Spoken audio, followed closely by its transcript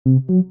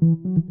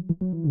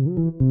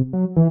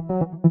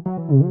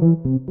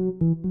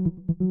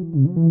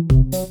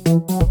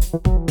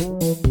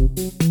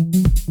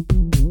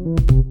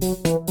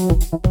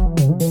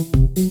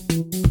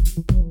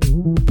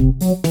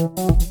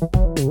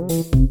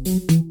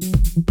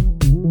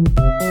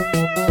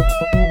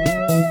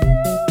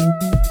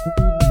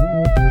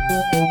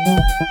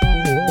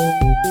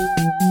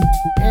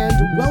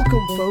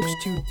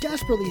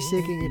Desperately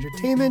Seeking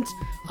Entertainment.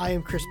 I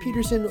am Chris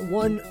Peterson,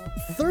 one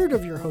third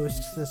of your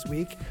hosts this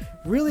week.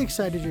 Really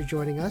excited you're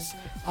joining us.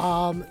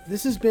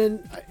 This has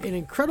been an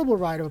incredible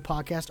ride of a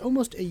podcast,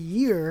 almost a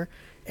year,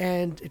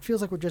 and it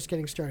feels like we're just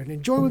getting started.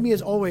 And join with me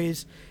as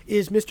always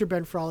is Mr.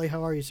 Ben Frawley.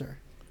 How are you, sir?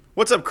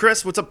 What's up,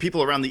 Chris? What's up,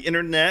 people around the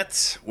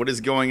internet? What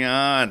is going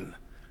on?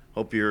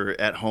 Hope you're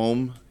at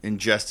home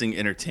ingesting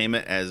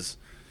entertainment as,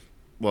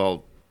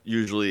 well,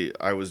 usually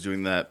I was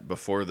doing that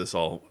before this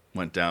all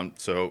went down,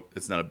 so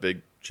it's not a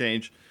big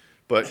change,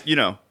 but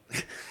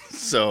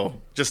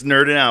so just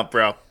nerding out,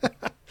 bro.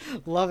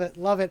 Love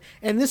it.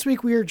 And this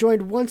week we are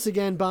joined once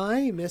again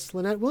by Miss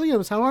Lynette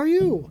Williams. How are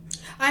you?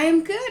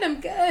 I'm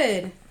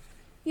good.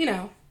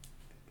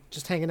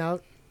 Just hanging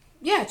out.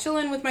 Yeah,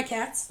 chilling with my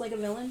cats like a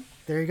villain.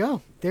 There you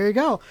go.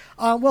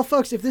 Well,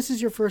 folks, if this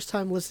is your first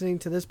time listening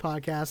to this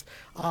podcast,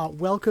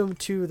 welcome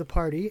to the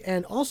party.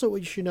 And also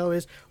what you should know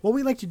is what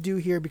we like to do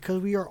here,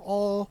 because we are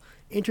all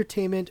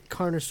entertainment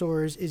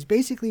connoisseurs, is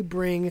basically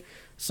bring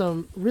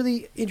some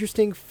really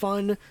interesting,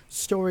 fun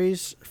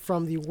stories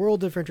from the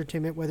world of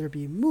entertainment, whether it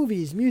be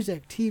movies,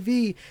 music,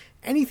 TV,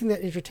 anything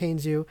that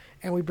entertains you,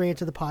 and we bring it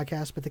to the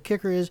podcast. But the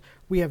kicker is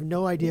we have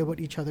no idea what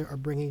each other are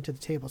bringing to the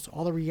table. So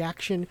all the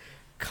reaction,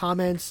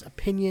 comments,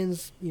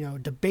 opinions,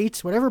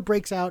 debates, whatever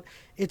breaks out,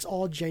 it's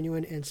all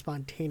genuine and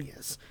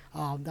spontaneous.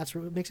 That's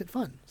what makes it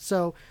fun.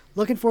 So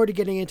looking forward to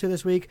getting into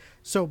this week.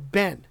 So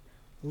Ben,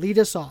 lead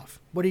us off.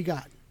 What do you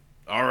got?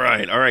 All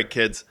right,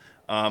 kids.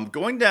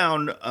 Going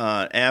down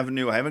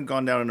Avenue, I haven't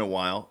gone down in a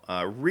while.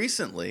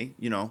 Recently,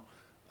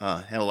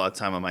 had a lot of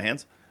time on my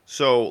hands.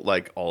 So,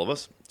 like all of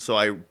us. So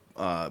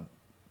I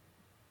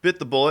bit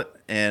the bullet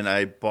and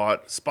I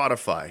bought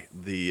Spotify,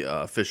 the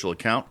official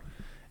account.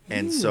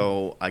 And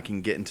so I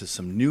can get into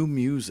some new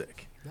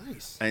music.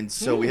 Nice. And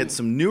so we had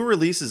some new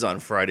releases on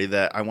Friday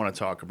that I want to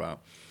talk about.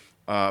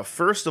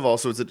 First of all,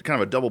 so it's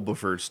kind of a double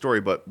buffer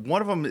story, but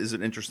one of them is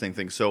an interesting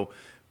thing. So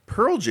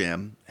Pearl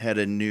Jam had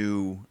a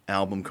new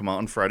album come out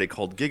on Friday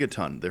called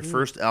Gigaton, their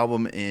first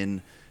album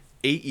in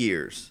 8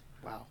 years.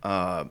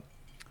 Wow.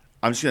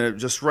 I'm just going to,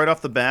 just right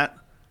off the bat,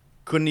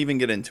 couldn't even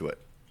get into it.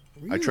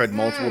 Really? I tried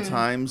multiple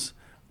times.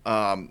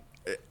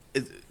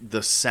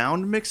 The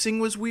sound mixing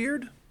was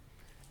weird.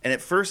 And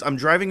at first, I'm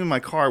driving in my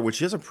car, which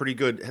has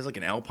has like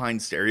an Alpine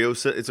stereo.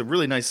 It's a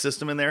really nice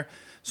system in there.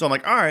 So I'm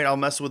like, all right, I'll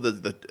mess with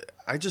the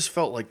I just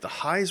felt like the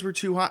highs were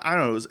too high. I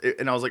don't know.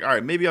 And I was like, all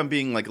right, maybe I'm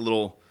being like a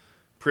little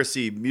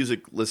prissy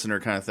music listener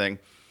kind of thing.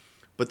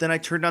 But then I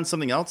turned on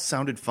something else,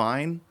 sounded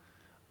fine.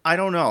 I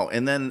don't know.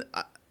 And then,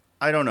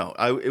 I don't know.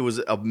 It was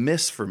a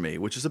miss for me,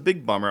 which is a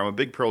big bummer. I'm a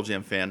big Pearl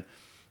Jam fan.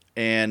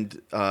 And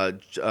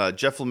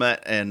Jeff Lemette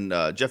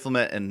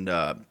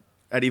and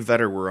Eddie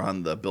Vedder were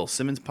on the Bill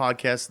Simmons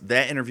podcast.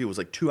 That interview was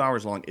like 2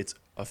 hours long. It's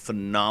a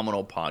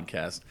phenomenal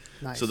podcast.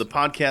 Nice. So the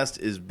podcast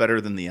is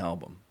better than the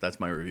album. That's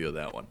my review of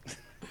that one.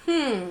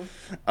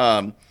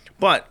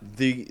 But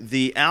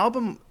the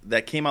album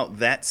that came out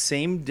that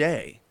same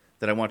day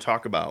that I want to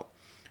talk about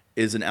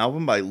is an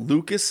album by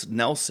Lukas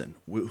Nelson,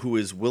 who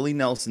is Willie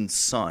Nelson's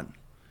son.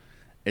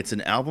 It's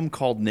an album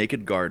called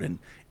Naked Garden.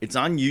 It's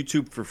on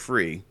YouTube for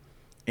free,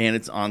 and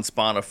it's on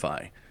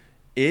Spotify.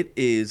 It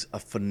is a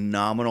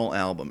phenomenal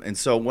album. And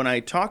so when I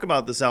talk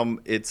about this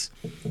album, it's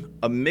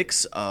a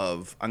mix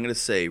of, I'm going to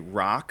say,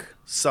 rock,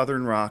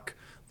 southern rock,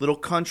 little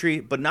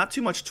country, but not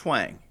too much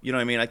twang. You know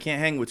what I mean? I can't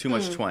hang with too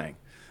much twang.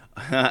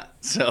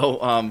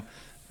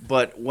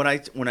 But when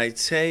I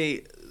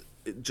say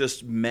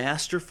just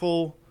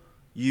masterful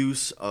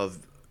use of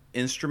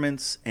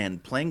instruments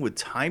and playing with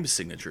time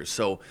signatures,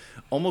 so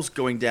almost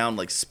going down,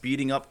 like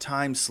speeding up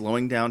time,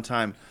 slowing down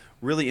time,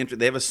 really interesting.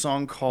 They have a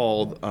song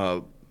called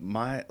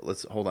My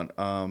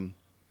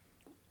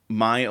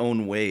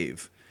Own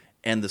Wave,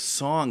 and the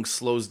song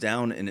slows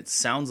down and it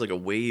sounds like a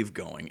wave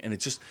going, and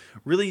it's just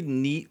really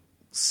neat,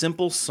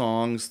 simple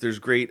songs. There's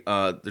great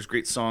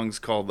songs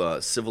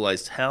called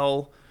Civilized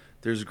Hell.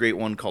 There's a great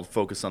one called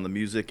Focus on the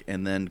Music,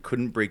 and then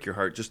Couldn't Break Your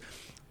Heart. Just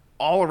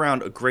all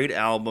around a great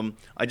album.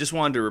 I just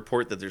wanted to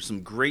report that there's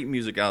some great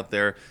music out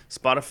there.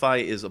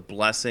 Spotify is a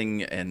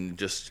blessing, and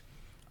just,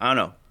 I don't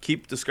know,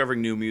 keep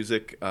discovering new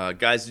music.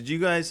 Guys, did you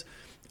guys...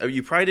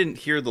 You probably didn't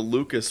hear the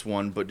Lucas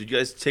one, but did you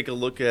guys take a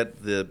look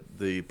at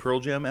the Pearl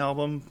Jam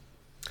album?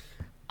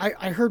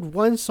 I heard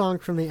one song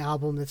from the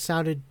album that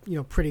sounded,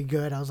 pretty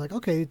good. I was like,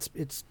 okay,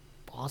 it's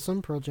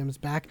awesome. Pearl Jam is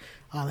back.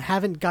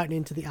 Haven't gotten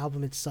into the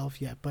album itself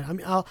yet, but I'm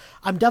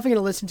definitely gonna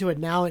listen to it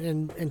now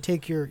and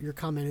take your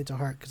comment into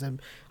heart, because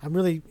I'm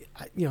really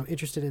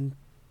interested in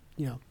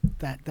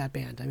that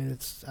band. I mean,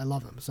 I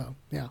love them. So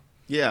yeah.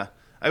 Yeah,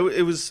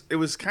 it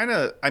was kind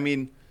of. I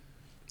mean,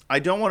 I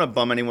don't want to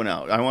bum anyone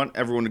out. I want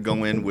everyone to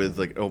go in with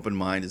like open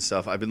mind and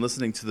stuff. I've been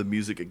listening to the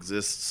Music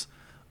Exists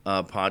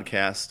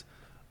podcast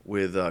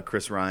with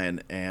Chris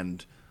Ryan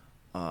and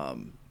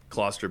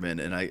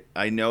Klosterman, and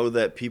I know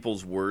that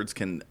people's words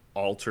can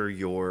alter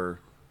your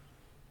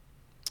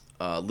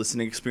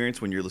listening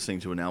experience when you're listening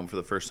to an album for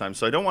the first time.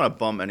 So I don't want to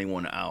bum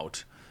anyone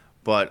out,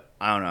 but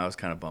I don't know. I was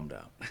kind of bummed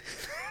out.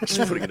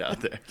 Just putting it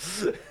out there.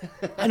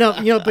 I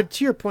know, but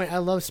to your point, I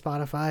love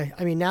Spotify.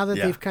 I mean, now that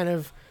they've kind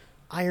of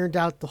ironed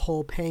out the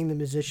whole paying the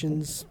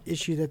musicians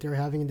issue that they were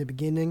having in the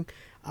beginning,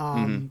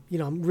 I'm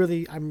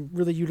really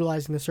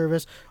utilizing the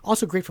service.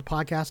 Also great for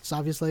podcasts,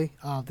 obviously.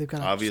 They've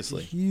got a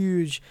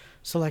huge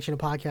selection of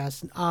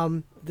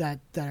podcasts that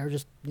are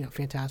just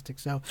fantastic.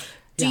 So,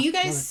 do you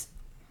guys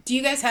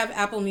have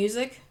Apple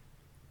Music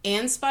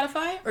and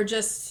Spotify, or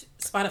just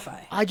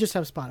Spotify? I just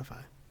have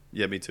Spotify.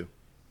 Yeah, me too.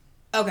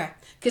 Okay,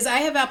 because I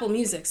have Apple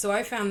Music, so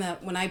I found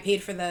that when I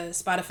paid for the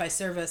Spotify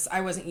service,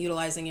 I wasn't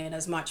utilizing it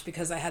as much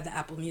because I had the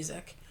Apple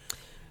Music.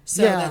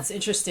 So that's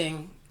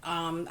interesting.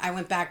 I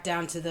went back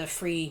down to the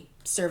free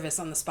service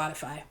on the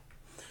Spotify.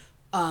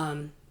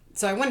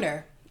 So I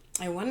wonder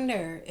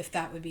if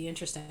that would be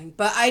interesting.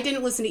 But I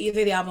didn't listen to either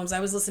of the albums. I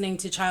was listening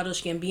to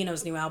Childish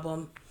Gambino's new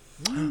album.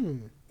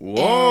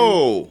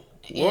 Whoa!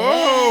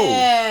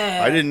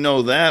 Yeah. I didn't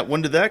know that.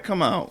 When did that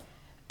come out?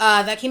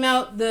 That came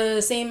out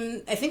the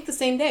same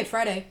day,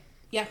 Friday.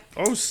 Yeah.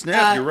 Oh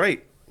snap! You're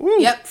right.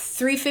 Woo. Yep,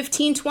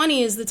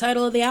 3/15/20 is the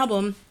title of the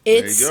album.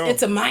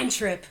 It's a mind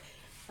trip.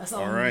 That's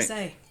all I'm going to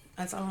say.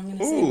 That's all I'm going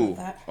to say about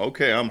that.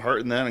 Okay, I'm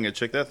hearting that. I'm going to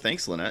check that.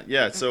 Thanks, Lynette.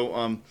 Yeah,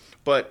 so,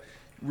 but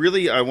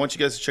really, I want you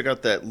guys to check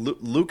out that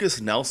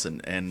Lucas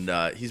Nelson,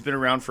 and he's been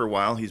around for a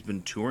while. He's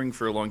been touring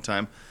for a long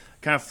time.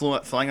 Kind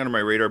of flying under my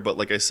radar, but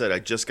like I said, I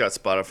just got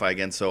Spotify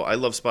again, so I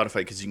love Spotify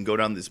because you can go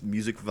down these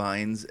music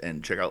vines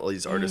and check out all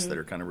these artists that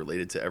are kind of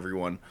related to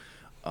everyone.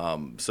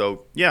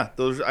 So, yeah,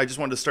 I just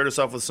wanted to start us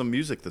off with some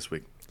music this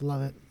week.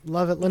 Love it.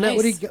 Lynette,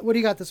 Nice. what do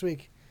you got this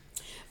week?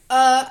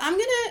 I'm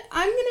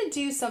gonna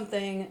do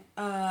something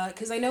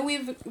because I know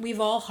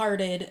we've all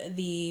hearted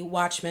the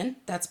Watchmen.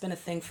 That's been a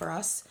thing for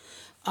us,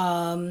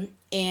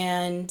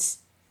 and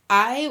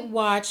I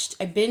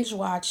binge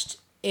watched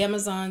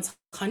Amazon's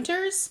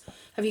Hunters.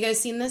 Have you guys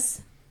seen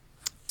this?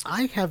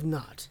 I have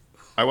not.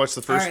 I watched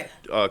the first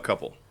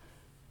couple.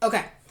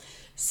 Okay,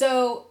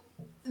 so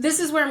this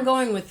is where I'm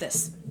going with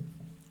this.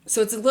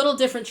 So it's a little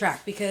different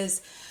track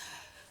because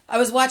I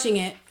was watching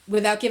it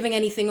without giving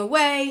anything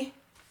away.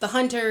 The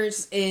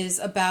Hunters is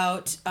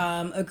about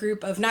a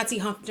group of Nazi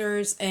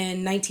hunters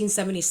in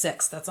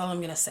 1976. That's all I'm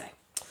going to say.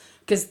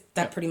 Because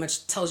that pretty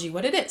much tells you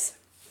what it is.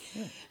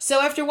 Yeah.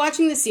 So after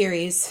watching the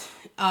series,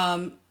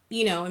 and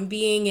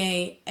being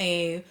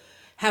a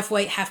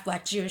half-white,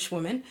 half-black Jewish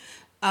woman,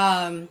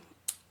 and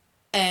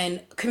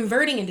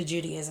converting into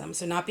Judaism,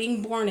 so not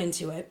being born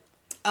into it,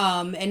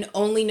 and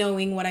only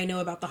knowing what I know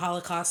about the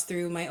Holocaust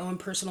through my own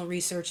personal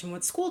research and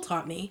what school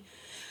taught me,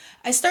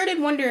 I started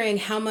wondering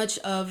how much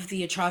of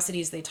the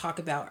atrocities they talk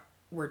about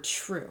were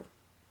true.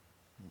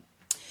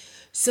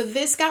 So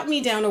this got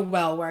me down a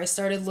well where I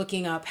started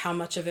looking up how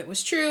much of it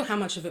was true, how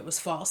much of it was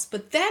false.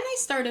 But then I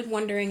started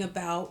wondering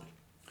about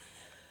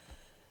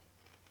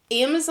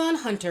Amazon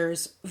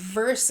Hunters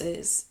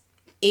versus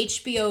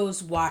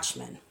HBO's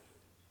Watchmen.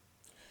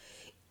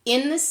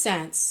 In the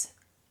sense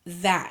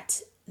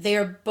that they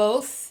are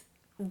both,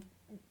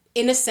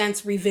 in a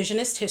sense,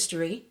 revisionist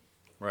history.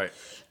 Right.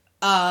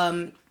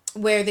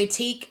 Where they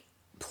take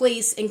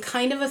place in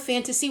kind of a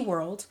fantasy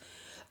world,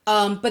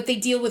 but they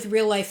deal with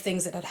real life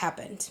things that had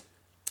happened.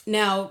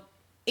 Now,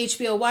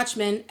 HBO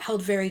Watchmen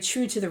held very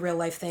true to the real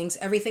life things.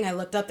 Everything I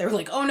looked up, they were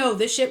like, oh no,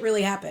 this shit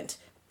really happened.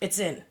 It's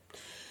in.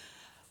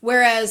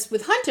 Whereas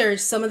with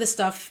Hunters, some of the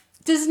stuff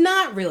does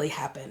not really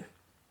happen.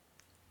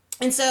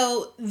 And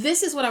so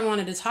this is what I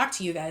wanted to talk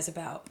to you guys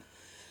about.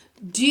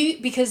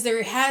 Because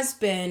there has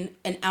been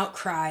an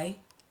outcry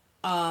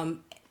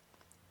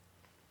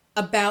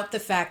about the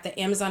fact that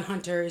Amazon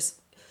Hunters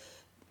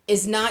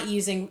is not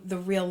using the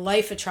real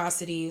life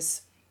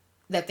atrocities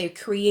that they've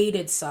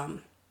created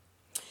some.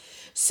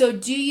 So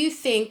do you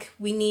think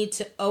we need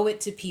to owe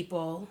it to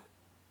people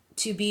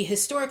to be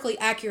historically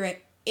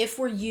accurate if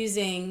we're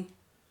using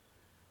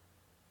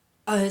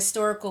a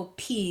historical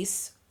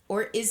piece,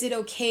 or is it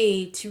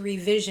okay to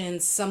revision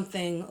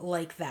something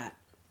like that?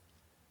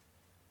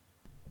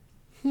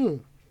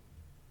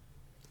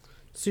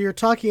 So you're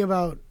talking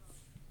about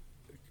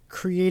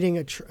creating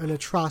an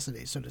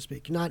atrocity, so to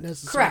speak, not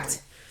necessarily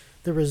correct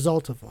the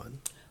result of one.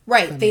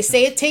 Right. They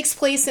say it takes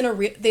place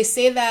in they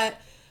say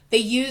that they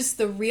use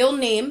the real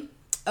name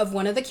of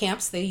one of the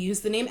camps. They use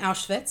the name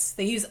Auschwitz.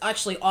 They use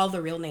actually all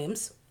the real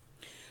names.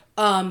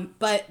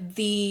 But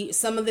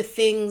some of the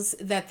things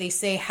that they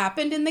say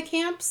happened in the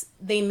camps,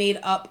 they made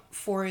up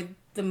for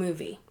the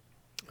movie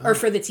or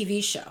for the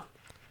TV show.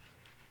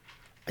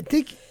 I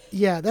think,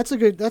 yeah, that's a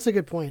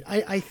good point.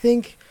 I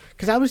think,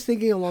 because I was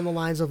thinking along the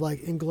lines of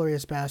like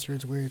Inglourious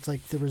Bastards, where it's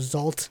like the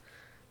result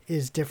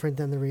is different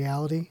than the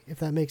reality, if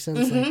that makes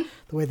sense. Like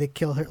the way they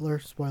kill Hitler,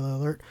 spoiler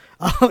alert,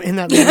 in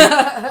that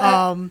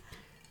movie.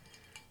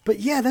 But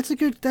yeah, that's a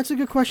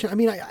good question. I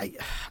mean,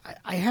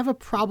 I have a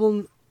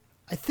problem.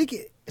 I think,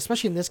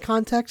 especially in this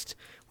context,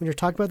 when you're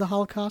talking about the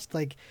Holocaust,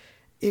 like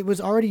it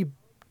was already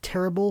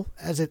terrible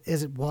as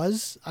it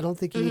was. I don't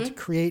think you need to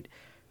create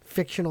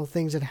fictional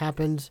things that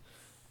happened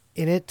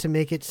in it to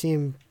make it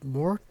seem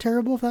more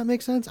terrible. If that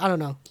makes sense, I don't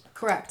know.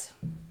 Correct.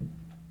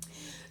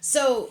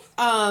 So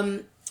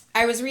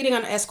I was reading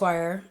on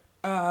Esquire,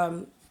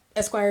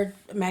 Esquire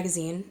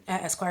magazine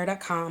at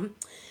Esquire.com.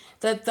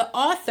 That the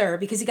author,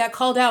 because he got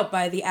called out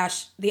by the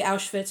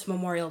Auschwitz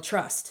Memorial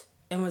Trust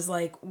and was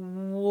like,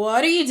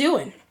 "What are you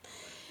doing?"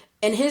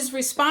 And his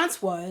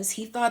response was,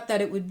 he thought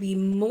that it would be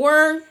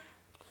more.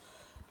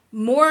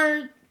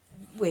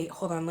 Wait,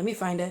 hold on, let me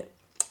find it.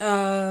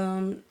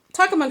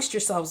 Talk amongst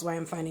yourselves why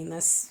I'm finding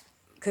this,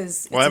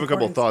 because I have a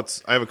couple of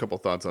thoughts. I have a couple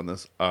of thoughts on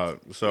this.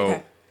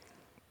 So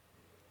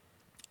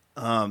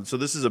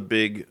this is a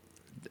big.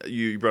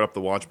 You brought up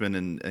The Watchmen,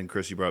 and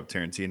Chris, you brought up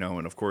Tarantino,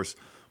 and of course,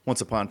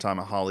 Once Upon a Time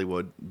in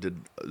Hollywood did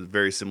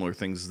very similar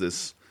things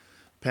this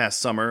past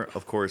summer.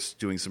 Of course,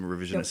 doing some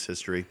revisionist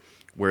history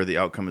where the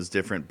outcome is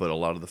different, but a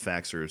lot of the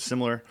facts are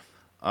similar.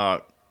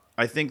 I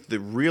think the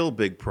real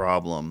big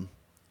problem,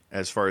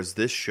 as far as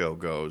this show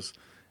goes,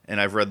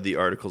 and I've read the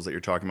articles that you're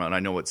talking about, and I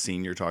know what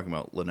scene you're talking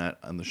about, Lynette,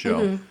 on the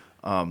show,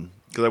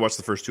 because I watched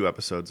the first 2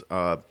 episodes,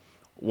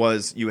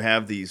 was you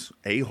have these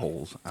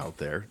a-holes out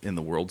there in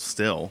the world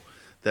still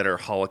that are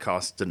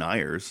Holocaust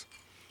deniers.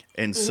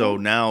 And so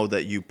now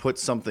that you put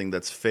something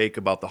that's fake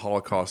about the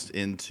Holocaust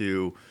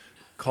into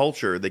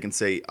culture, they can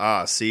say,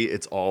 see,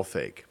 it's all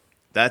fake.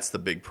 That's the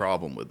big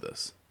problem with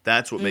this.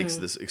 That's what makes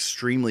this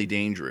extremely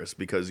dangerous,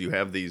 because you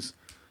have these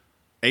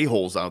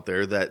a-holes out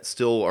there that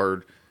still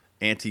are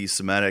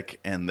anti-Semitic,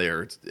 and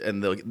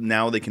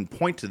now they can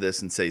point to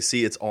this and say,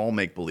 see, it's all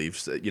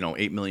make-believe.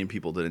 8 million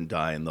people didn't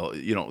die, and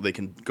they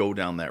can go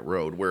down that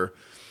road where,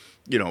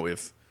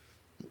 if,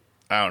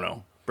 I don't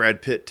know,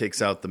 Brad Pitt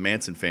takes out the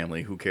Manson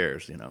family, who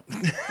cares,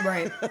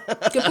 Right.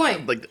 Good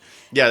point.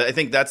 I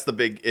think that's the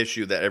big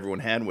issue that everyone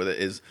had with it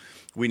is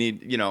we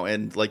need,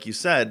 and like you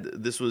said,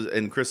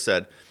 and Chris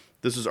said,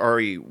 this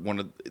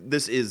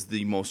is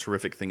the most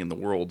horrific thing in the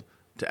world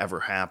to ever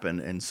happen.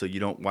 And so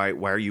why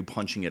are you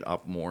punching it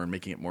up more and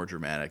making it more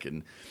dramatic?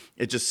 And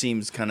it just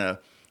seems kind of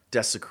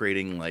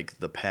desecrating like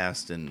the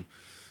past and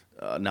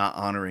not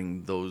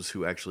honoring those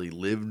who actually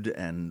lived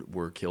and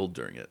were killed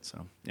during it.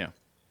 So, yeah.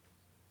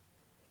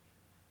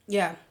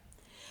 Yeah.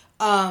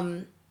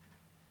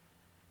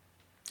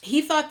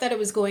 He thought that it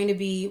was going to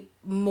be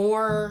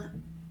more,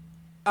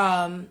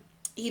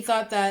 he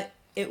thought that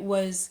it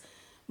was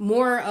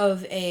more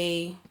of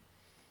a,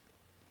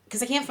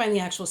 because I can't find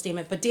the actual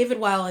statement, but David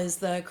Weil is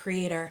the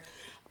creator,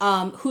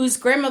 whose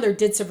grandmother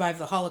did survive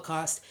the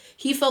Holocaust.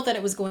 He felt that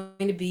it was going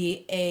to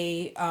be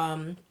a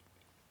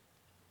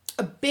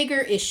bigger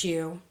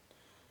issue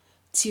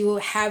to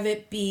have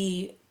it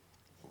be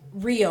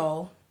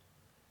real,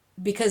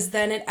 because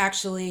then it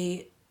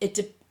actually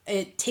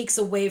it takes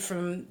away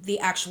from the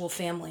actual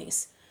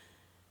families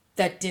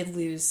that did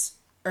lose,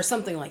 or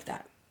something like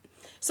that.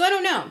 So I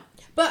don't know.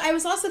 But I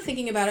was also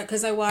thinking about it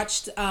because I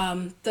watched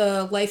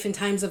the Life and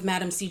Times of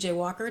Madam C.J.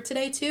 Walker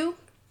today too.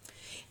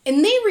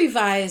 And they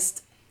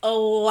revised a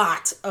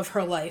lot of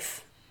her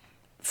life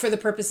for the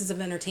purposes of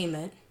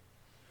entertainment.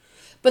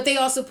 But they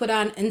also put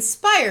on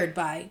inspired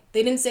by.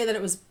 They didn't say that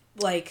it was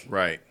like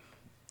Right.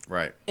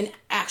 an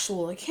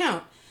actual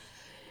account.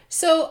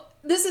 So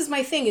this is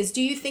my thing, is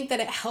do you think that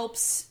it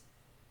helps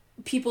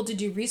people to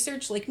do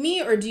research like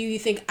me, or do you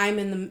think I'm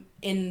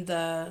in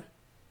the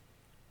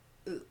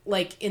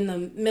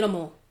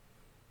minimal?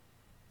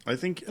 I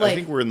think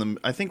we're in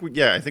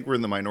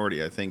the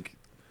minority. I think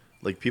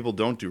people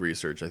don't do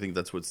research. I think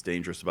that's what's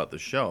dangerous about the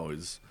show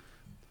is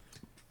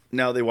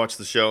now they watch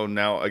the show.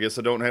 Now I guess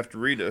I don't have to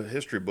read a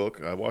history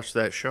book. I watched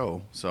that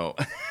show. So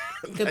I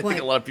think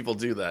a lot of people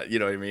do that. You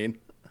know what I mean?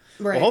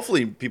 Right. Well,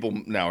 hopefully people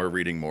now are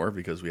reading more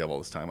because we have all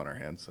this time on our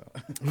hands. So.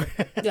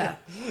 Yeah.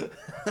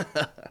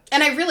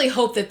 And I really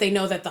hope that they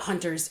know that The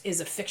Hunters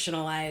is a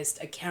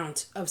fictionalized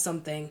account of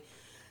something.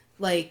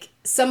 Like,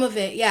 some of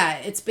it, yeah,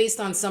 it's based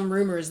on some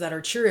rumors that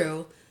are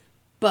true,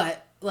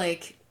 but,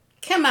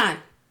 come on.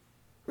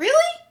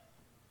 Really?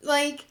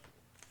 I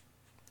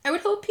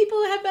would hope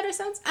people have better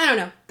sense. I don't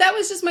know. That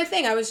was just my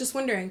thing. I was just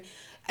wondering.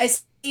 I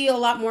see a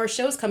lot more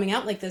shows coming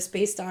out like this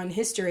based on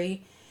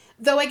history.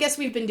 Though I guess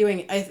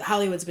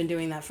Hollywood's been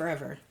doing that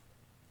forever.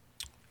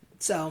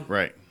 So.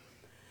 Right.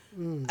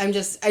 I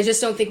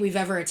just don't think we've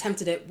ever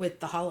attempted it with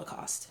the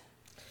Holocaust.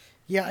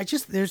 Yeah,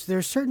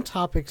 there's certain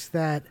topics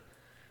that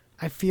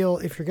I feel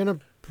if you're going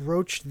to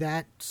broach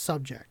that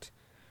subject,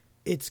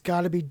 it's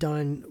got to be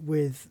done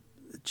with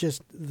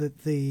just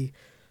the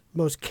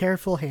most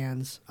careful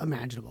hands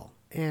imaginable.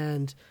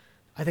 And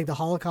I think the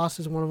Holocaust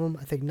is one of them.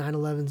 I think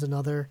 9/11 is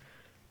another.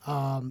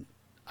 I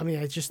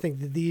just think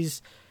that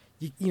these...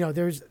 I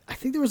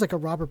think there was a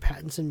Robert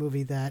Pattinson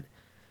movie that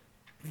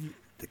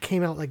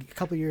came out a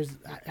couple years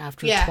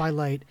after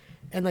Twilight,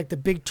 and the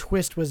big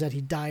twist was that he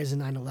dies in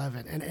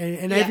 9/11,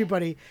 and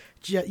everybody,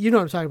 you know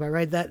what I'm talking about,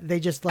 right? That they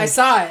just I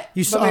saw it,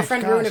 you but my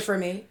friend ruined it for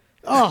me.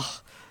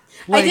 Oh,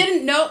 I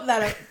didn't know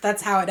that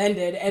that's how it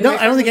ended. And no,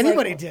 I don't think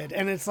anybody did.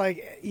 And it's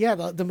like, yeah,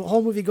 the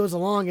whole movie goes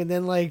along, and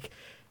then like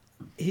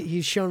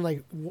he's shown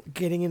like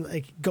getting in,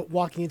 like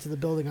walking into the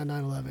building on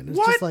 9/11. It's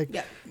just like,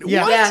 yeah.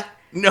 What?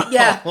 No,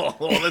 Yeah.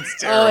 That's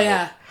terrible. Oh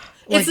yeah.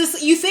 Like, It's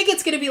this. You think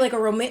it's going to be like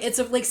it's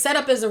like set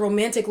up as a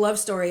romantic love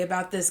story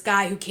about this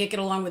guy who can't get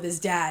along with his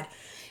dad,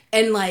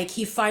 and like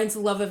he finds the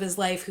love of his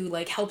life who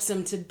like helps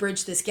him to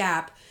bridge this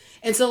gap.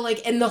 And so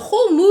like, and the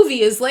whole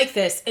movie is like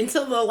this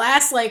until the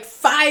last like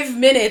 5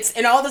 minutes,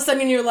 and all of a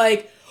sudden you're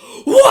like,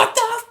 what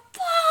the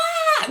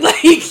fuck?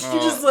 Like you're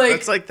just like,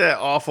 It's like that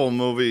awful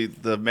movie,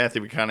 the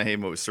Matthew McConaughey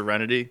movie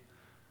Serenity,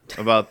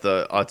 about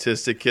the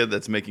autistic kid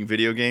that's making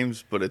video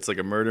games, but it's like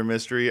a murder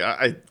mystery.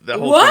 That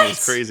whole thing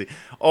is crazy.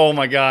 Oh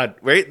my god!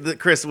 Wait,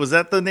 Chris, was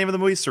that the name of the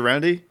movie,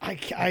 Serenity?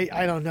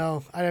 I don't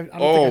know. I don't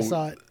think I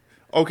saw it.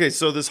 Okay,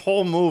 so this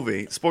whole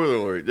movie, spoiler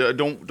alert,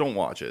 don't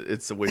watch it.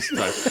 It's a waste of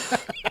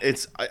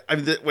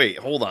time. Wait,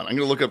 hold on. I'm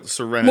gonna look up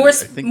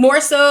Serenity.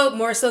 More so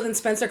than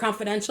Spencer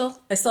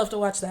Confidential. I still have to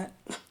watch that.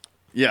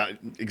 Yeah,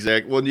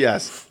 exactly. Well,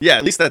 yes, yeah.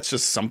 At least that's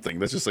just something.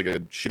 That's just like a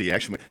shitty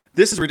action movie.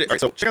 This is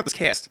ridiculous. All right, so check out this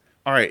cast.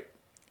 All right,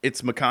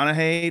 it's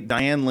McConaughey,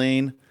 Diane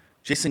Lane,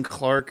 Jason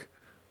Clarke.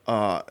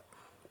 Oh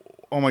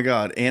my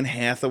God, Anne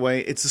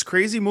Hathaway. It's this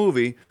crazy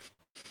movie.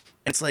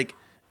 It's like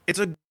it's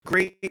a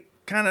great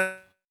kind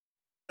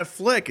of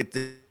flick. It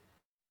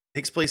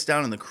takes place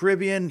down in the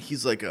Caribbean.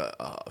 He's like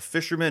a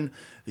fisherman.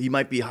 He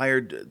might be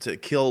hired to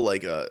kill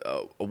like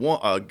a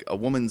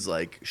woman's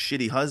like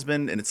shitty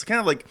husband, and it's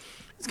kind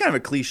of a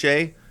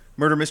cliche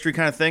murder mystery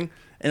kind of thing.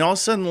 And all of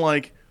a sudden,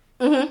 like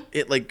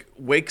it like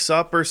wakes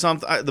up or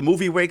something. The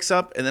movie wakes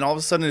up, and then all of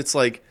a sudden, it's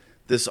like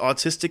this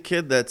autistic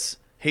kid that's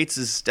hates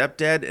his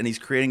stepdad, and he's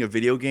creating a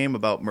video game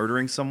about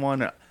murdering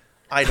someone.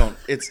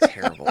 It's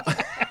terrible.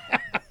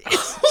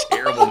 It's a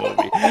terrible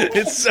movie.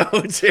 It's so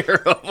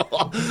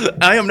terrible.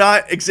 I am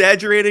not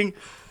exaggerating.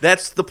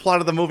 That's the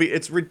plot of the movie.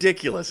 It's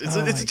ridiculous. It's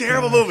a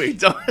terrible movie.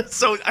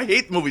 So I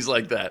hate movies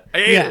like that. I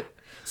hate it.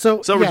 So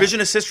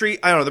revisionist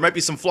history, I don't know. There might be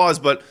some flaws,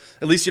 but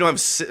at least you don't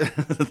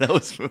have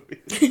those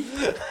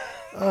movies.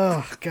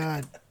 Oh,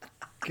 God.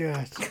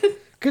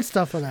 Good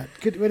stuff on that.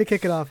 Good way to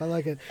kick it off. I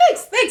like it.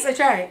 Thanks. I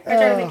try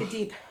to make it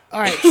deep.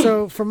 All right,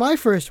 so for my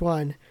first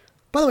one,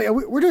 by the way,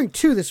 we're doing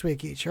 2 this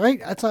week each, right?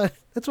 That's what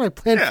I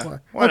planned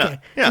for. Why okay. not?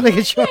 Yeah. Just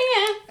making sure.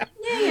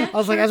 Yeah. I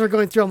was like, as we're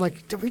going through, I'm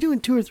like, are we doing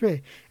 2 or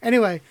 3?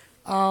 Anyway.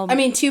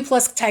 2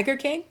 plus Tiger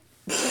King.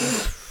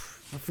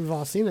 We've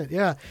all seen it,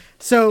 yeah.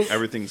 So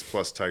Everything's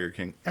plus Tiger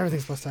King.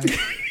 Everything's plus Tiger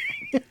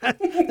King.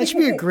 That should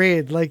be a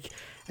grade. Like,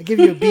 I give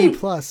you a B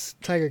plus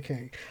Tiger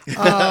King.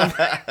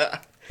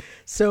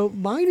 So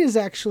mine is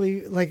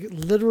actually like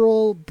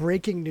literal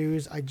breaking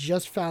news. I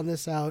just found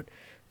this out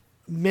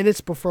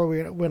minutes before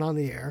we went on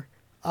the air.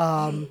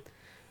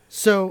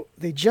 So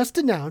they just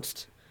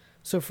announced.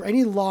 So for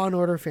any Law and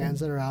Order fans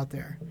that are out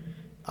there,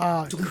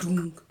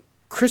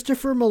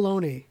 Christopher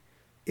Maloney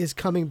is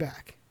coming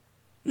back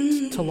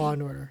to Law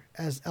and Order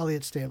as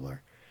Elliot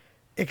Stabler,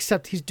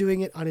 except he's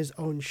doing it on his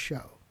own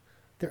show.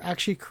 They're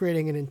actually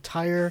creating an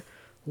entire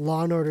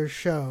Law and Order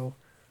show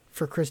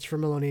for Christopher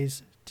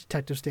Maloney's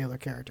Detective Stabler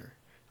character.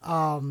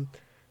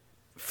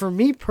 For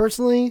me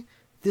personally,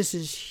 this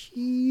is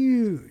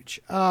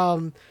huge.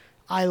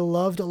 I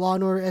loved Law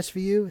and Order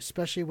SVU,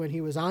 especially when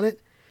he was on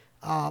it.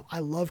 I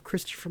love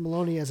Christopher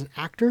Maloney as an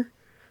actor,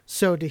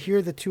 so to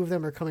hear the two of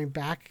them are coming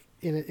back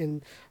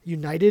in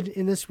united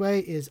in this way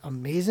is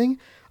amazing.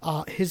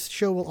 His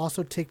show will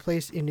also take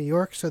place in New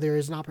York, so there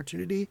is an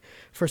opportunity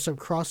for some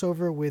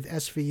crossover with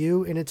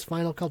SVU in its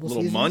final couple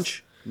seasons.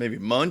 Munch, maybe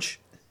Munch.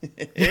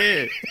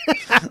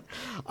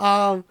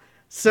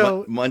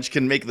 So Munch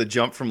can make the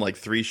jump from like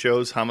 3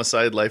 shows,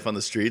 Homicide, Life on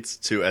the Streets,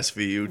 to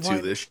SVU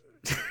to this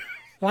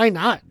why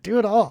not do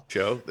it all?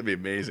 show. That'd be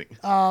amazing.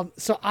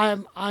 So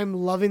I'm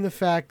loving the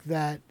fact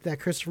that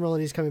Christopher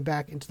Maloney is coming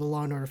back into the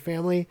Law and Order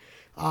family.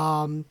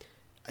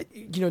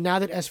 Now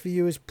that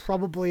SVU is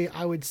probably,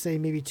 I would say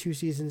maybe 2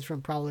 seasons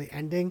from probably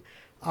ending,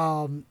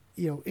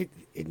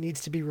 it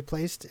needs to be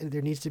replaced, and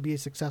there needs to be a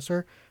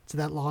successor to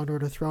that Law and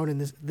Order throne, and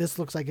this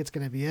looks like it's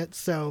going to be it.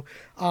 So,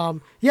 I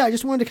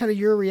just wanted to kind of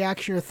your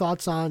reaction or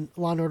thoughts on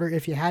Law and Order,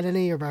 if you had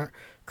any, about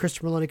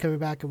Christopher Maloney coming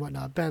back and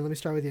whatnot. Ben, let me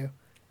start with you.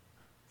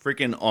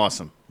 Freaking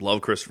awesome.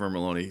 Love Christopher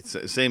Maloney.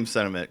 Same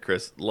sentiment,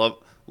 Chris. Love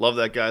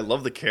that guy.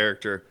 Love the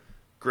character.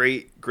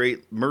 Great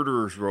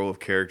murderer's row of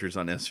characters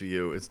on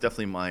SVU. It's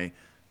definitely my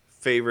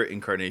favorite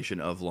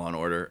incarnation of Law and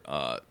Order.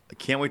 I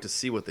can't wait to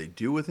see what they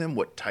do with him,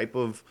 what type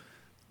of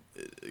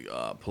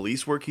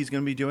police work he's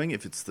going to be doing,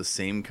 if it's the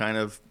same kind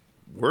of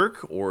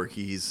work or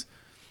he's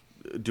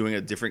doing a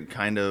different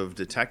kind of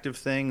detective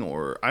thing,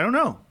 or I don't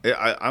know.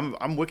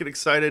 I'm wicked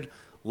excited.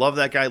 Love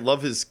that guy.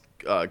 Love his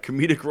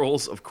comedic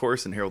roles, of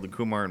course, in Harold and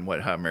Kumar and Wet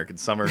Hot American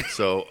Summer.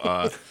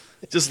 So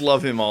just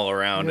love him all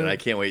around, and I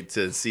can't wait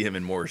to see him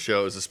in more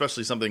shows,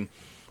 especially something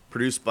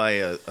produced by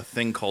a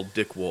thing called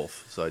Dick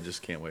Wolf. So I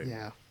just can't wait.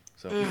 Yeah.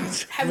 So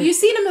Have you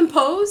seen him in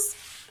Pose?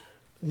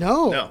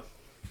 No.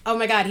 Oh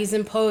my God, he's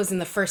in Pose in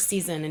the first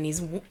season, and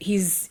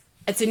he's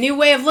it's a new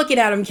way of looking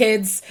at him,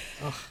 kids.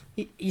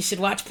 You should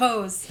watch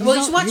Pose. He's Well,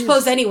 you on- should watch he's-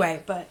 Pose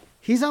anyway, but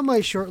He's on my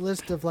short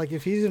list of like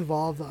if he's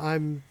involved,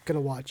 I'm gonna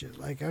watch it.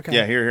 Like okay,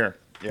 Yeah, here.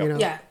 Yep. You know?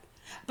 yeah.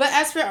 But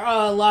as for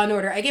Law and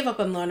Order, I gave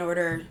up on Law and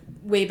Order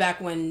way back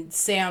when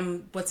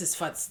Sam, what's his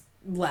futz,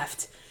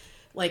 left.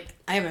 Like,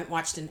 I haven't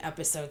watched an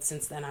episode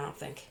since then, I don't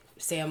think.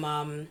 Sam,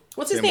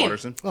 what's his Sam name?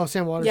 Watterson. Oh,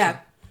 Sam Watterson.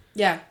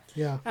 Yeah.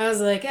 I was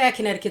like,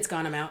 Connecticut's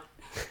gone, I'm out.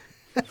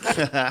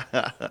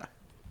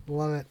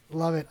 Love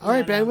it. All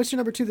right, Ben, what's your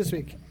number 2 this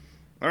week?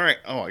 All right.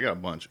 Oh, I got a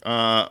bunch.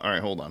 All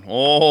right, hold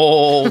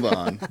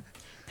on.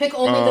 Pick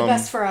only the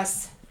best for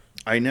us.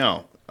 I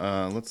know.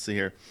 Let's see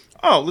here.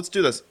 Oh, let's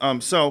do this.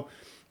 So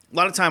a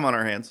lot of time on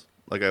our hands,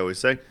 like I always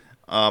say.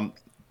 And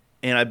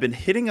I've been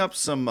hitting up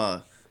some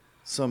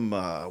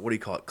what do you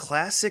call it?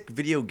 Classic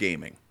video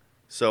gaming.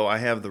 So I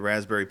have the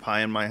Raspberry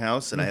Pi in my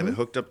house, and I have it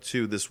hooked up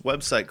to this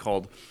website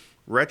called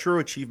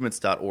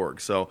retroachievements.org.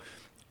 So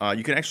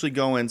you can actually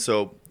go in.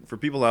 So for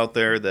people out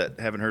there that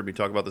haven't heard me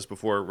talk about this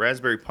before,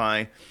 Raspberry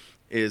Pi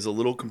is a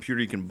little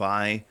computer you can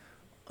buy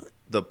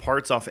the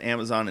parts off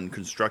Amazon and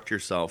construct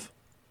yourself.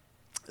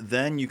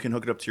 Then you can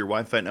hook it up to your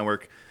Wi-Fi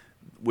network,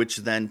 which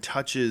then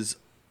touches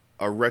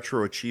a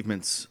Retro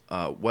Achievements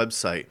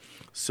website.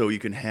 So you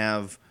can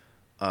have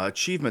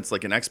achievements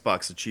like an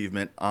Xbox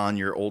achievement on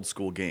your old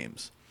school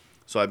games.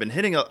 So I've been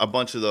hitting a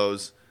bunch of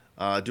those,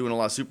 doing a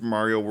lot of Super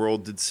Mario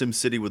World, did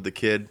SimCity with the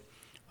kid,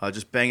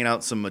 just banging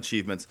out some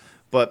achievements.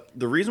 But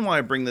the reason why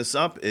I bring this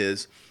up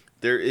is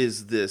there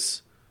is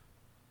this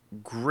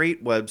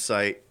great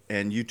website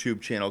and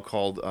YouTube channel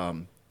called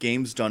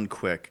Games Done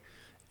Quick,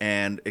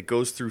 and it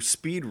goes through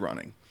speed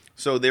running.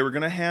 So they were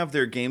going to have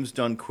their Games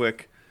Done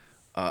Quick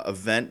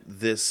event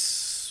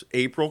this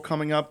April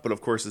coming up, but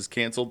of course it's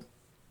canceled.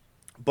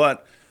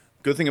 But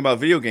good thing about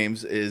video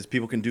games is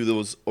people can do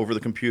those over the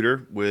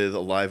computer with a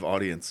live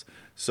audience.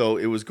 So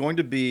it was going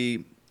to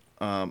be,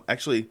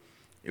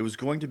 it was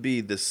going to be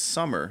this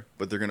summer,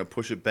 but they're going to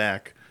push it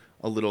back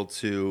a little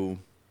to,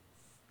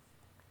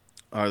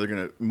 they're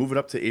going to move it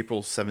up to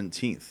April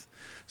 17th.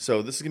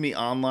 So this is going to be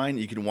online.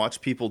 You can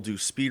watch people do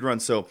speed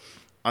runs. So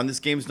on this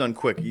Games Done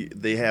Quick,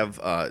 they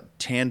have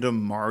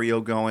tandem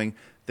Mario going.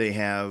 They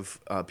have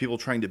people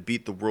trying to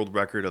beat the world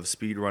record of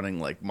speed running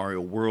like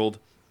Mario World.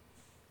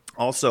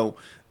 Also,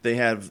 they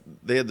had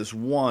this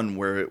one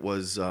where it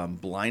was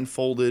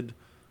blindfolded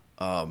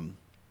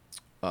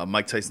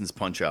Mike Tyson's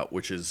Punch-Out,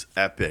 which is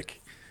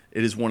epic.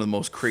 It is one of the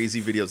most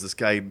crazy videos. This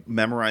guy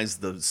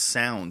memorized the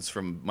sounds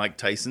from Mike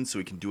Tyson so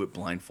he can do it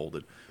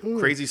blindfolded.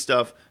 Crazy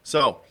stuff.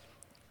 So,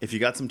 if you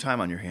got some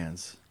time on your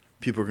hands,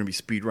 people are going to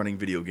be speedrunning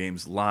video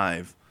games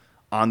live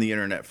on the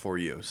internet for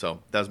you.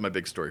 So, that was my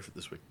big story for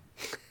this week.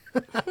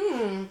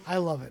 I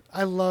love it.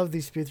 I love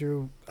these speed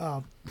through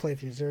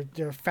playthroughs.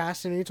 They're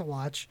fascinating to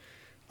watch.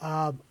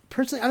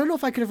 Personally, I don't know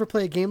if I could ever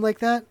play a game like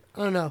that.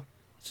 I don't know.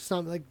 It's just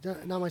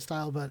not my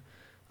style. But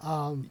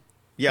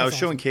yeah, I was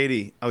showing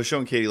Katie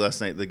last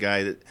night the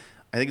guy that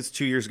I think it's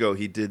 2 years ago.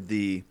 He did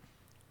the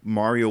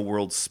Mario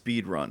World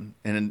speed run,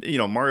 and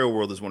Mario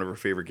World is one of her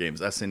favorite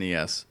games.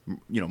 SNES,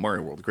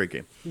 Mario World, great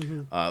game.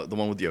 Mm-hmm. The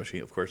one with Yoshi,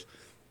 of course.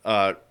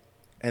 And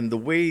the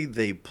way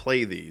they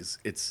play these,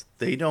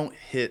 they don't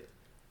hit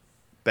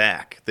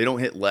back. They don't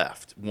hit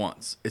left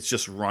once. It's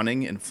just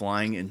running and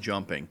flying and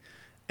jumping.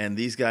 And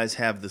these guys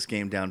have this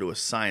game down to a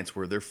science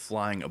where they're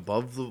flying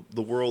above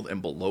the world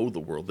and below the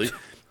world.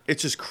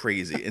 It's just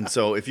crazy. And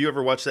so if you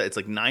ever watch that, it's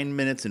like 9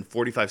 minutes and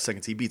 45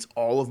 seconds. He beats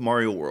all of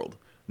Mario World.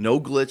 No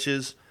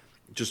glitches,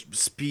 just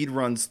speed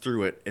runs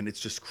through it. And it's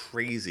just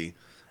crazy.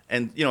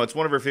 And, it's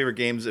one of her favorite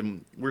games.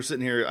 And we're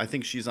sitting here, I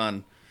think she's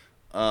on,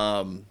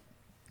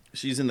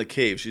 she's in the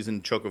cave. She's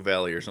in Choco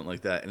Valley or something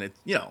like that. And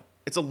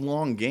it's a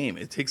long game.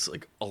 It takes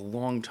like a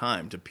long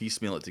time to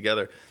piecemeal it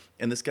together.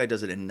 And this guy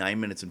does it in 9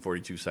 minutes and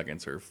 42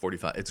 seconds or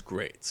 45. It's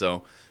great.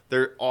 So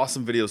they're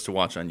awesome videos to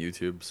watch on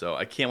YouTube. So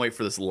I can't wait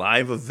for this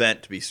live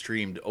event to be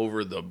streamed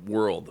over the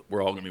world.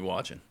 We're all going to be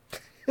watching.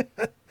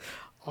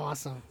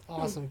 Awesome.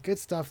 Good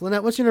stuff.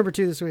 Lynette, what's your number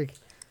 2 this week?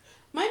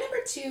 My number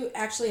 2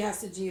 actually has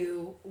to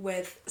do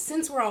with,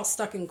 since we're all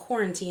stuck in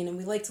quarantine and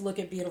we like to look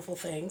at beautiful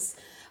things.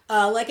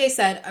 Like I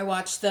said, I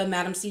watched the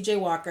Madam C.J.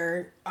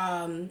 Walker,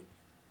 that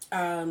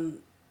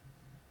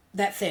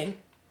thing.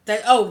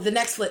 The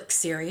Netflix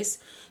series.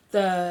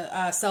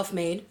 The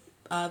Self-Made,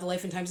 The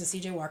Life and Times of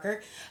C.J.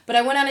 Walker. But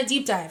I went on a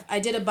deep dive. I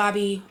did a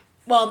Bobby,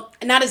 well,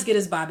 not as good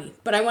as Bobby,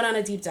 but I went on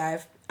a deep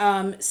dive.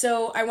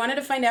 So I wanted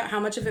to find out how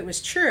much of it was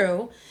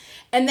true.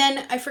 And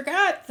then I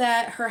forgot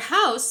that her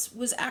house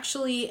was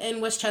actually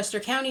in Westchester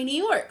County,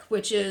 New York,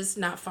 which is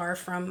not far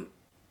from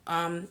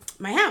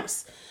my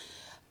house.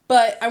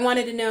 But I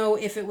wanted to know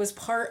if it was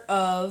part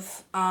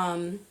of...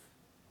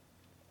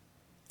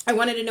 I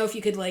wanted to know if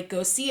you could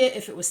go see it,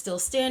 if it was still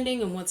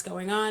standing and what's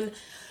going on.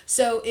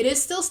 So it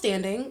is still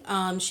standing.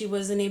 She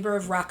was a neighbor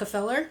of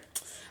Rockefeller.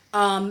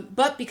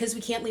 But because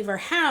we can't leave our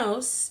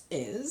house,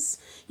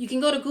 you can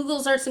go to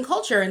Google's Arts and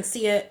Culture and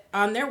see it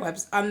on their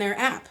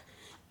app.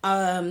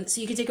 So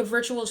you can take a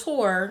virtual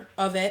tour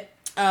of it.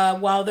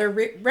 while they're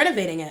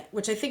renovating it,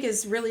 which I think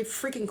is really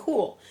freaking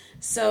cool.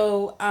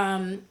 So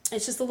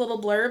it's just a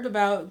little blurb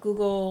about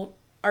Google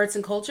Arts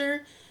and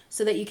Culture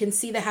so that you can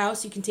see the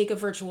house. You can take a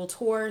virtual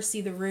tour,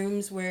 see the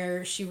rooms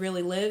where she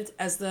really lived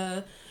as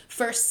the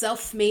first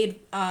self-made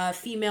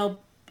female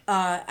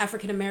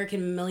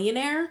African-American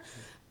millionaire.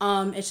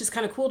 It's just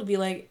kind of cool to be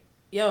like,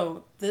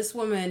 yo, this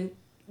woman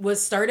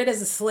was started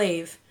as a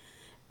slave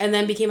and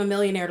then became a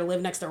millionaire to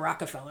live next to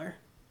Rockefeller.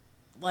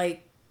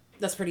 Like,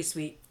 that's pretty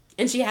sweet.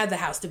 And she had the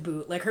house to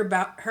boot. Like,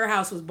 her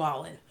house was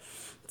ballin'.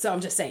 So I'm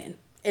just saying,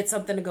 it's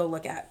something to go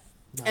look at.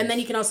 Nice. And then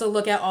you can also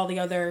look at all the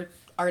other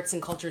arts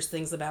and cultures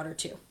things about her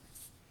too.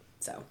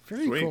 So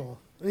very cool.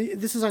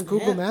 This is on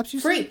Google Maps, you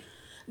free.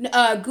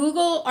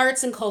 Google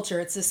Arts and Culture.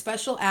 It's a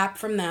special app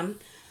from them.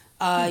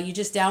 You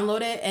just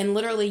download it, and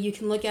literally you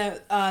can look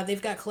at.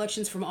 They've got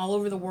collections from all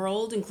over the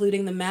world,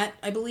 including the Met,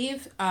 I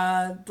believe,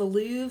 the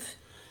Louvre.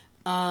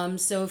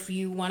 So if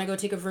you want to go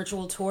take a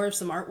virtual tour of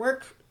some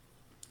artwork,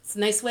 it's a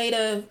nice way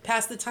to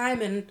pass the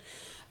time in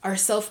our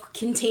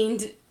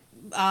self-contained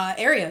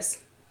areas.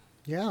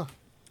 Yeah,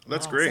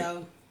 that's great.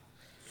 So,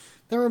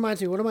 that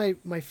reminds me, one of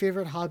my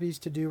favorite hobbies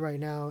to do right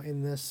now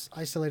in this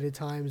isolated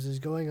times is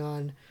going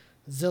on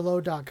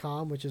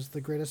Zillow.com, which is the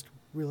greatest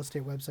real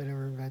estate website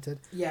ever invented.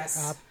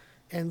 Yes.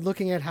 And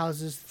looking at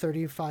houses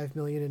 35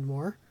 million and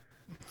more.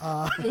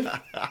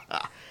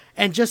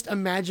 And just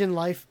imagine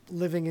life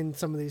living in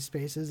some of these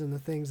spaces and the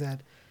things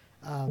that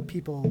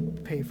people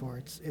pay for.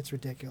 It's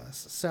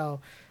ridiculous.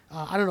 So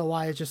I don't know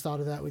why I just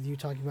thought of that with you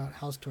talking about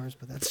house tours,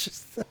 but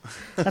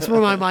that's where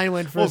my mind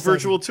went first. Well,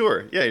 virtual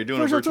tour. Yeah, you're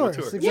doing a virtual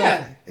tour. Exactly.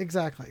 Yeah.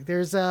 Exactly.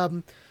 There's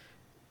a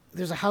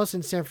house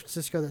in San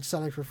Francisco that's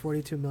selling for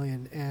 $42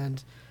 million,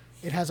 and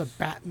it has a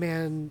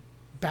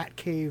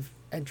Batcave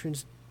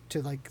entrance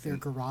to like their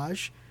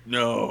garage.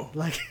 No.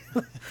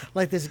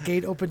 Like this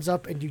gate opens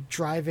up and you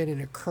drive in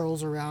and it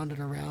curls around and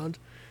around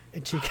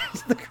and you get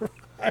to the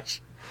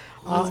garage.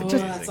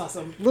 That's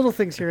awesome. Little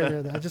things here and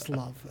there that I just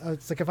love.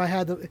 It's like if I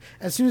had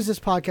as soon as this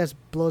podcast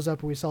blows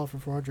up and we sell it for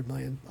 $400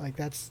 million, like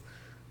that's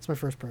my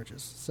first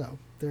purchase. So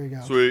there you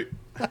go. Sweet.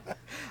 All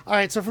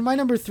right. So for my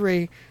number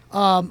 3,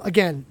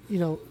 again,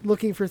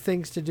 looking for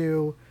things to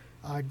do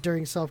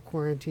during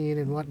self-quarantine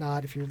and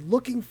whatnot. If you're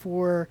looking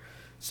for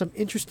some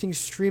interesting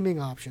streaming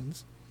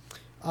options,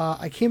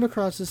 I came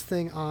across this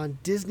thing on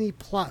Disney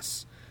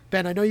Plus.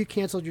 Ben, I know you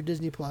canceled your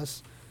Disney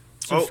Plus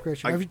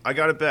subscription. I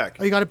got it back.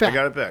 Oh, you got it back? I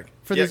got it back.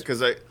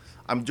 Because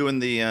I'm doing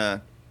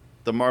the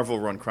Marvel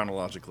run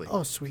chronologically.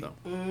 Oh, sweet. So,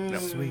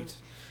 Sweet.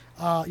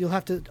 You'll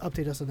have to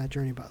update us on that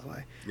journey, by the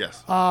way.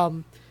 Yes.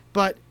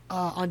 But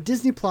on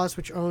Disney Plus,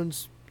 which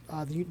owns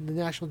the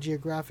National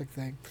Geographic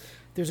thing,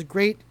 there's a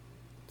great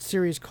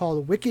series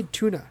called Wicked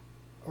Tuna,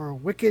 or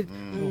Wicked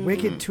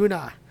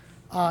Tuna,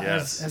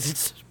 yes. as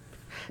it's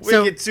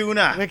Wicked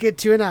Tuna. Wicked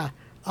Tuna.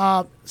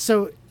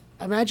 So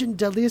imagine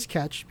Deadliest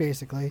Catch,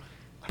 basically,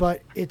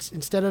 but it's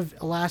instead of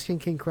Alaskan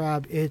king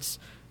crab, it's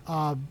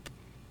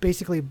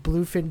basically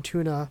bluefin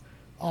tuna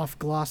off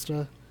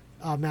Gloucester,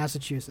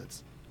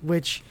 Massachusetts,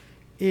 which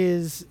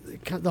is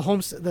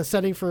the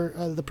setting for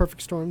The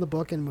Perfect Storm, the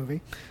book and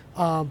movie.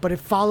 But it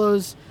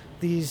follows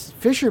these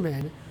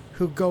fishermen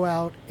who go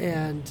out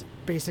and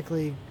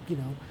basically,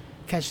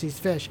 catch these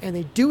fish. And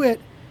they do it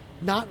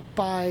not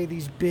by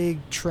these big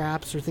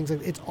traps or things like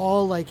that. It's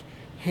all like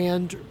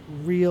hand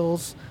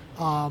reels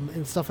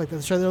and stuff like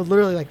that. So they're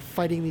literally like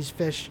fighting these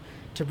fish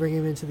to bring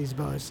them into these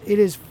boats. It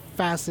is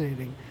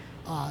fascinating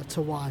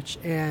to watch.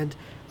 And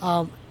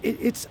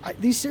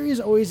these series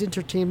always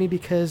entertain me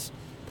because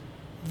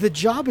the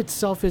job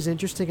itself is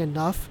interesting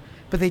enough,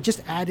 but they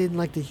just add in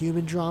like the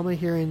human drama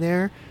here and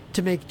there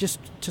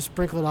to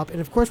sprinkle it up.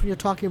 And of course, when you're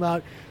talking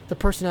about the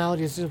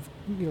personalities of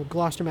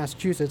Gloucester,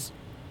 Massachusetts,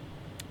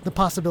 the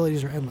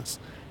possibilities are endless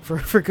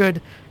for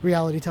good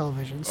reality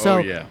television.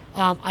 So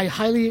I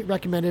highly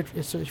recommend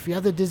it. So if you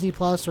have the Disney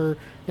Plus or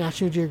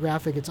National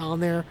Geographic, it's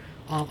on there.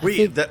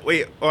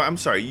 I'm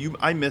sorry,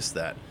 I missed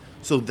that.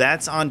 So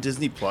that's on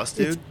Disney Plus,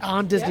 dude? It's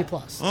on Disney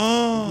Plus.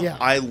 Oh, yeah.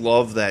 I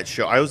love that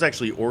show. I was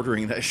actually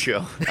ordering that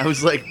show. I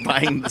was like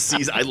buying the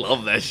season. I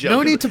love that show.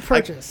 No need to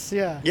purchase.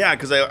 Yeah,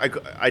 because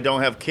I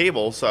don't have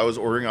cable, so I was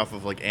ordering off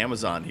of like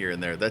Amazon here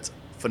and there. That's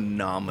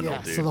phenomenal,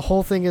 dude. So the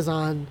whole thing is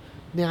on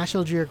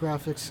National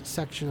Geographic's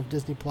section of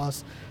Disney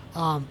Plus.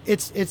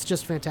 It's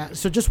just fantastic.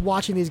 So just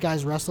watching these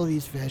guys wrestle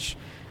these fish,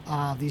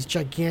 these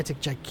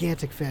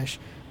gigantic fish,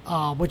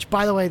 which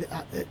by the way,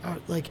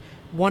 like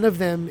one of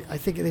them, I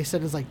think they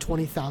said is like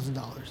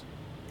 $20,000.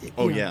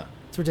 Oh yeah,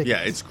 it's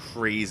ridiculous. Yeah, it's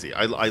crazy.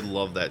 I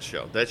love that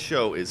show. That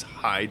show is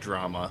high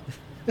drama.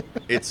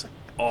 It's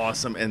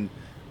awesome, and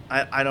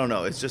I don't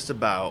know. It's just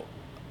about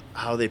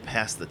how they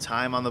pass the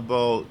time on the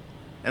boat.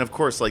 And, of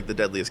course, like The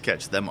Deadliest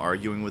Catch, them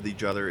arguing with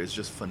each other is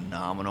just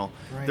phenomenal.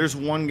 Right. There's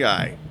one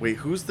guy. Wait,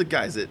 who's the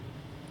guy? Is it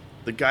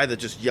the guy that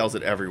just yells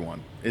at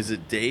everyone? Is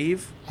it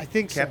Dave? I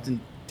think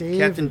Captain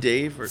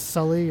Dave or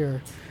Sully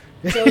or...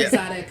 Joe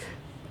Exotic.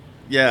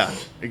 Yeah,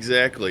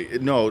 exactly.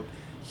 No,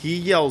 he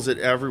yells at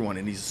everyone,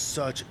 and he's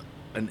such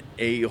an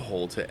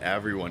a-hole to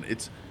everyone.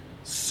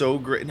 So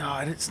great. No,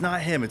 it's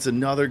not him. It's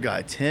another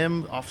guy.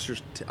 Tim,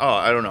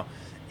 I don't know.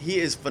 He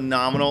is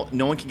phenomenal.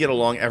 No one can get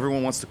along.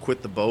 Everyone wants to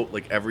quit the boat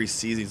like every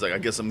season. He's like, I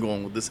guess I'm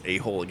going with this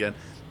a-hole again.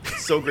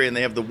 It's so great. And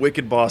they have the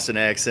wicked Boston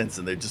accents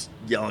and they're just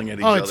yelling at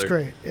each other. Oh, it's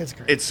great. It's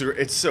great.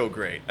 It's so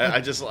great.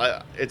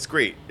 It's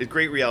great. It's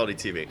great reality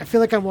TV. I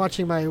feel like I'm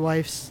watching my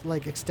wife's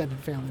like extended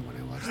family when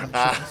I watch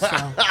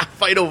that show. So.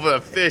 Fight over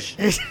a fish.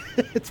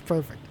 It's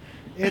perfect.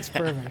 It's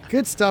perfect.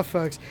 Good stuff,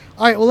 folks.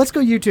 All right, well, let's go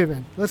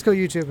YouTubing.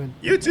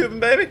 YouTubing,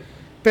 baby.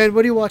 Ben,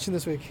 what are you watching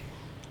this week?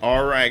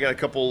 All right, I got a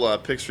couple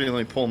picks for you.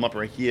 Let me pull them up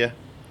right here.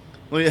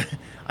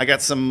 I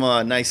got some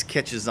nice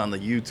catches on the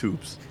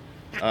YouTubes.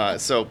 All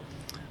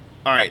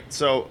right.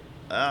 So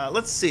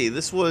let's see.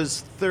 This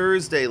was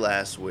Thursday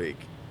last week,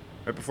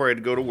 right before I had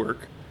to go to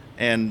work,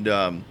 and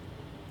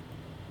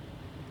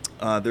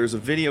there's a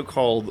video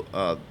called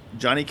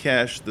Johnny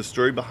Cash: The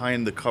Story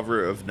Behind the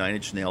Cover of Nine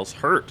Inch Nails'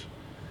 "Hurt."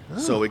 Oh.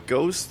 So it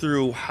goes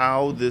through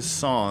how this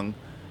song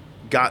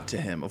got to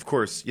him. Of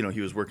course,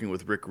 he was working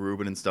with Rick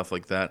Rubin and stuff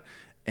like that.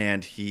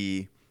 And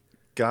he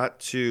got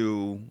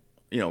to,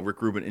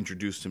 Rick Rubin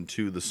introduced him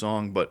to the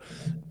song, but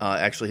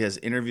actually has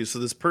interviews. So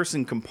this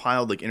person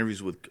compiled like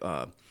interviews with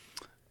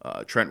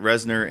Trent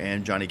Reznor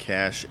and Johnny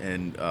Cash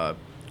and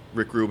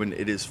Rick Rubin.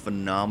 It is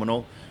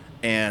phenomenal.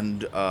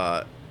 And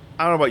I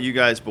don't know about you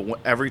guys, but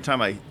every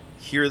time I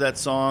hear that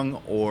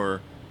song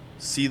or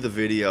see the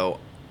video,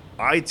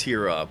 I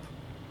tear up.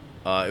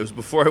 It was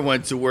before I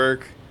went to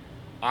work.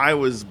 I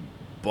was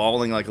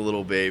bawling like a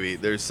little baby.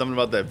 There's something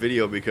about that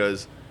video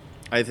because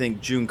I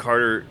think June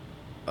Carter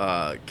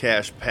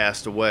Cash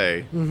passed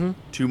away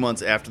 2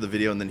 months after the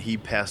video, and then he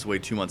passed away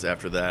 2 months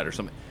after that or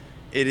something.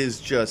 It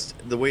is just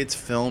the way it's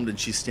filmed, and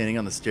she's standing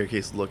on the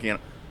staircase looking at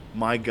it.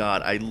 My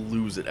God, I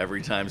lose it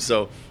every time.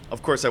 So,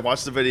 of course, I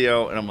watched the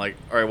video, and I'm like,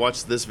 all right,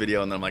 watch this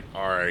video, and then I'm like,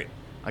 all right,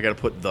 I got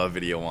to put the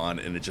video on,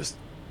 and it just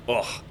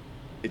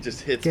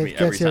hits me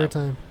every time. Every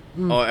time.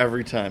 Oh,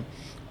 every time.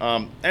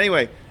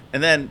 Anyway,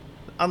 and then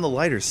on the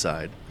lighter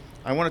side,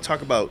 I want to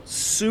talk about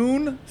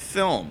Soon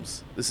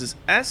Films. This is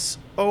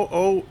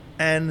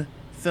SOON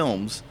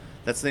Films.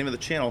 That's the name of the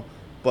channel.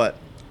 But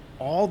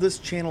all this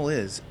channel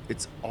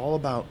it's all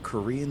about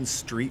Korean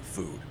street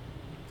food.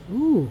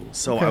 Ooh.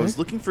 So okay. I was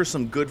looking for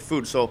some good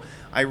food. So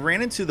I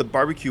ran into the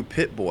Barbecue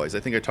Pit Boys. I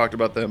think I talked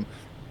about them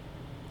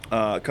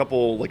a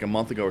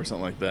month ago or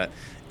something like that.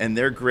 And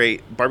they're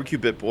great. Barbecue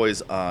Pit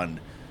Boys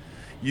on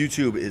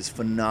YouTube is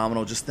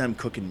phenomenal. Just them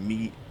cooking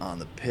meat on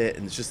the pit.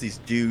 And it's just these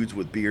dudes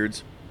with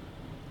beards.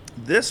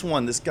 This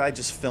guy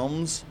just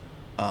films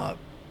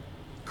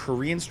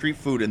Korean street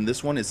food, and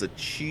this one is a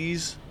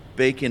cheese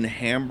bacon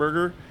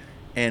hamburger,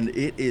 and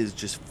it is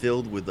just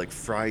filled with like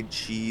fried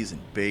cheese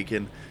and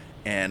bacon,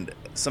 and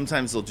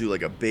sometimes they'll do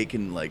like a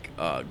bacon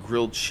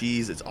grilled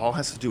cheese. It all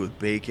has to do with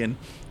bacon,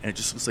 and it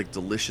just looks like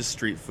delicious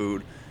street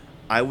food.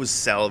 I was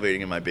salivating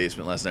in my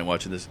basement last night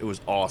watching this. It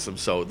was awesome.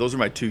 So those are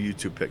my 2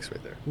 YouTube picks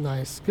right there.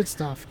 Nice. Good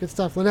stuff.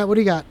 Lynette, what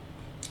do you got?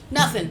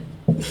 Nothing.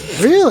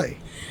 Really?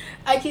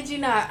 I kid you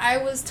not. I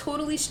was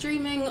totally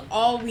streaming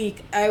all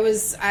week. I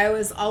was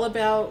all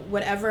about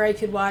whatever I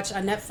could watch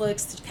on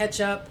Netflix to catch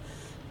up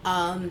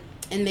and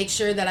make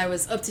sure that I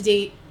was up to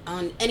date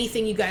on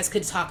anything you guys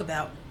could talk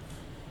about.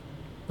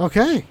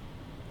 Okay.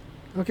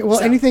 Well,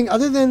 So- anything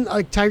other than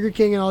like Tiger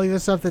King and all the other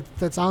stuff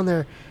that's on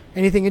there?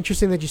 Anything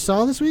interesting that you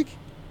saw this week?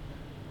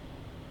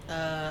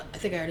 I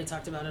think I already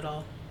talked about it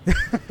all.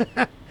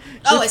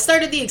 I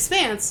started The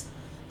Expanse.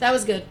 That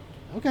was good.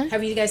 Okay.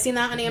 Have you guys seen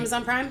that on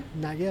Amazon Prime?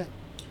 Not yet.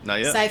 Not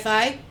yet.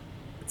 Sci-fi.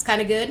 It's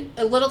kind of good.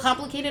 A little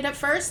complicated at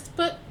first,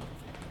 but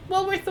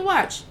well worth the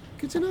watch.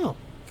 Good to know.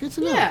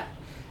 Yeah.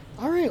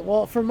 All right.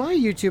 Well, for my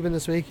YouTubing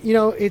this week,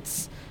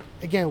 it's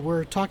again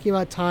we're talking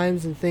about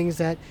times and things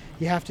that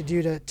you have to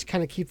do to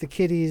kind of keep the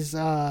kiddies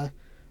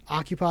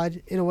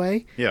occupied in a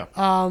way. Yeah.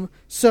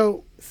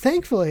 So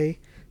thankfully,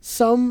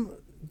 some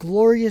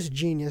glorious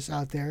genius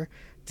out there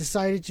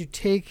decided to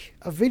take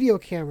a video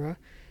camera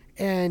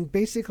and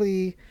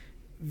basically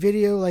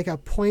video like a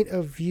point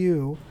of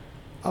view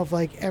of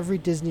like every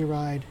Disney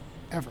ride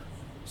ever,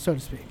 so to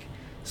speak.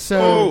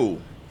 So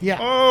Oh. yeah.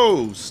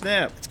 Oh,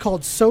 snap. It's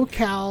called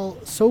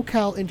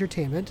SoCal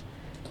Entertainment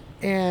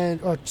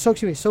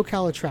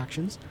SoCal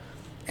Attractions.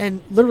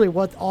 And literally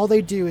what all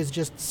they do is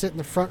just sit in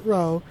the front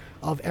row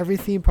of every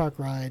theme park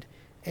ride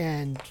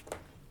and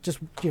just,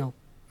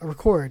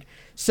 record.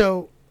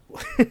 So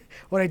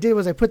what I did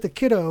was I put the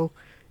kiddo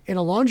in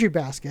a laundry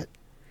basket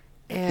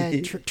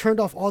and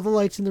turned off all the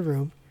lights in the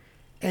room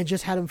and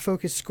just had him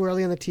focus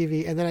squarely on the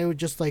TV. And then I would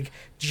just like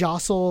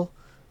jostle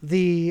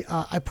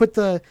I put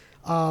the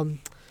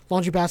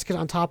laundry basket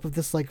on top of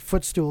this like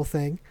footstool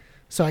thing.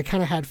 So I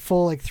kind of had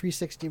full like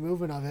 360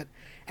 movement of it.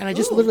 And I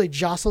just literally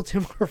jostled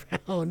him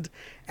around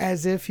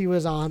as if he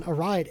was on a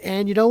ride.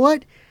 And you know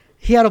what?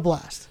 He had a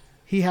blast.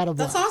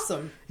 That's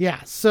awesome.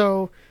 Yeah.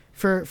 So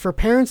for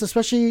parents,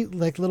 especially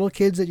like little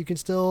kids that you can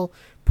still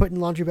put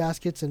in laundry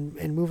baskets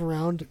and move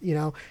around,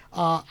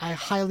 I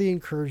highly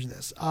encourage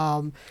this.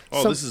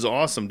 This is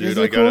awesome, dude.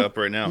 Isn't I it got cool? it up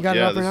right now. You got it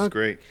Yeah, up this right is now?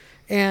 great.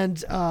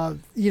 And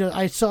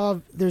I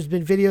saw there's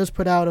been videos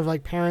put out of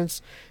like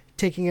parents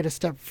taking it a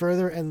step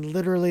further and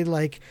literally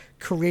like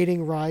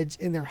creating rides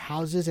in their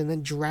houses and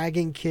then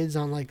dragging kids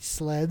on like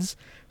sleds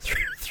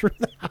through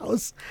the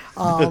house.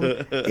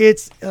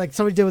 It's like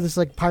somebody did with this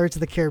like Pirates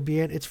of the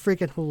Caribbean. It's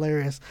freaking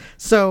hilarious.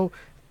 So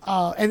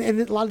and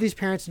a lot of these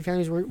parents and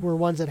families were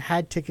ones that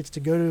had tickets to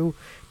go to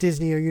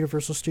Disney or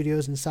Universal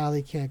Studios and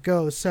sadly can't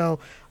go. So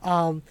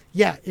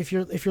if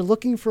you're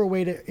looking for a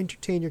way to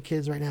entertain your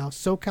kids right now,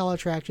 SoCal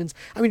Attractions.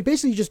 I mean,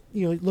 basically, you just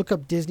look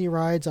up Disney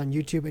rides on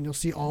YouTube and you'll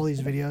see all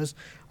these videos.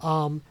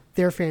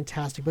 They're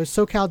fantastic, but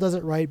SoCal does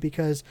it right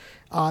because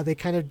they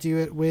kind of do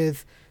it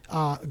with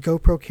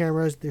GoPro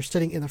cameras. They're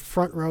sitting in the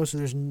front row, so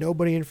there's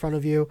nobody in front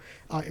of you.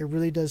 It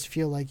really does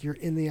feel like you're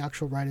in the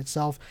actual ride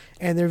itself,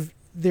 and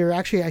they're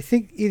actually, I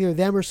think either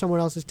them or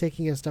someone else is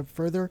taking it a step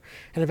further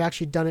and have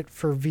actually done it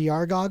for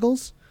VR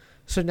goggles.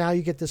 So now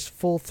you get this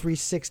full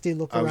 360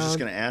 look around. I was just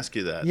going to ask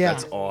you that. Yeah.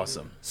 That's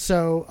awesome.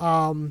 So,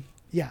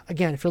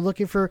 again, if you're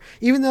looking for,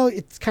 even though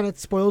it kind of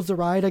spoils the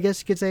ride, I guess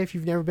you could say, if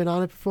you've never been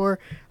on it before,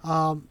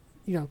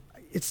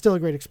 it's still a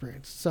great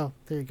experience. So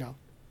there you go.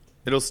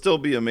 It'll still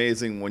be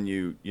amazing when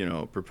you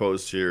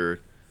propose to your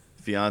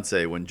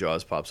fiance when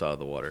Jaws pops out of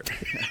the water.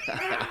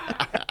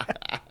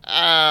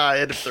 I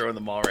had to throw in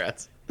the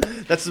Mallrats.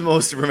 That's the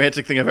most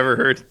romantic thing I've ever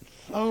heard.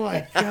 Oh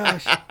my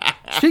gosh.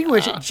 Speaking of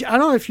which, I don't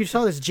know if you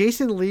saw this.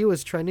 Jason Lee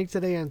was trending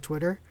today on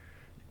Twitter.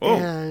 Oh,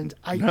 and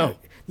no.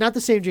 Not the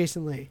same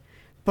Jason Lee.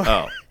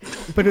 But,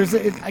 but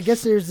I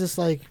guess there's this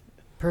like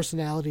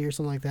personality or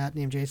something like that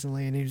named Jason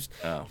Lee, and he was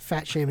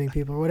fat shaming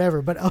people or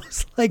whatever. But I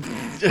was like,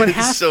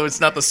 so it's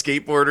not the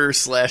skateboarder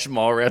 /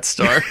 Mallrats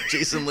star,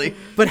 Jason Lee.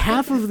 But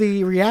half of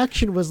the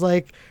reaction was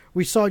like,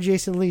 we saw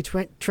Jason Lee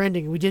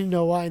trending, and we didn't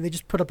know why, and they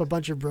just put up a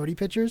bunch of Brody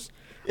pictures.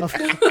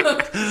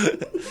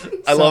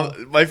 I love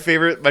my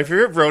favorite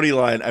Brody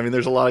line. I mean,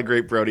 there's a lot of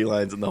great Brody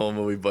lines in the whole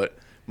movie, but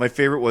my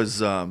favorite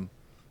was,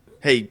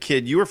 "Hey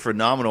kid, you were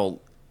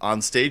phenomenal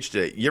on stage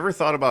today. You ever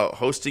thought about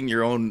hosting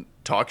your own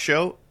talk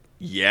show?"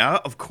 Yeah,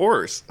 of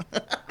course.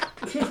 I'm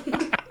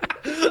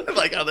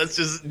like, oh, that's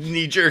just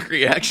knee-jerk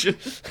reaction.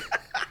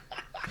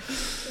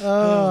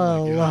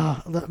 Oh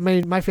wow!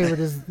 My favorite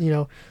is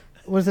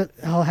was it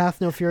 "Hell hath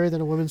no fury than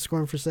a woman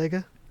scorned for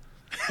Sega"?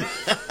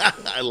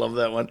 I love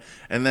that one.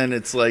 And then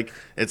it's like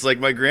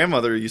my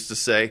grandmother used to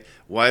say,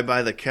 "Why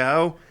buy the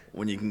cow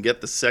when you can get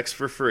the sex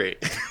for free?"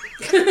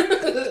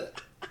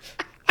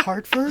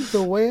 Hartford,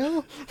 the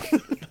whale.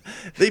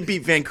 They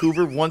beat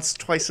Vancouver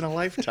twice in a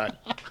lifetime.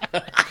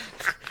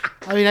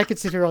 I mean, I could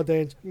sit here all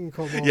day and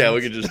call them. Yeah,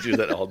 we could just do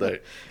that all day.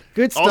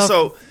 Good stuff.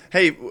 Also,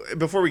 hey,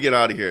 before we get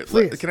out of here,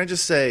 please. Can I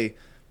just say,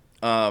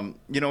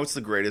 what's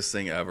the greatest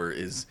thing ever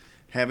is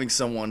having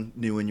someone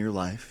new in your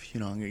life.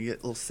 I'm going to get a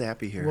little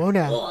sappy here. Whoa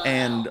now.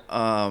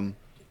 And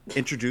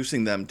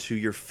introducing them to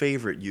your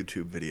favorite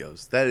YouTube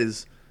videos. That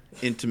is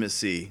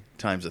intimacy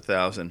times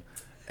 1,000.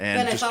 And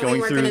Ben, just I thought going we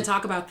weren't through. going to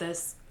talk about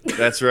this.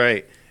 That's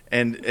right.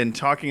 And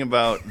talking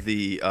about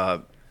the,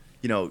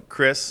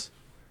 Chris,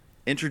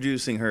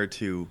 introducing her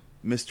to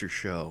Mr.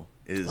 Show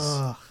is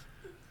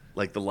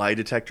like the lie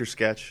detector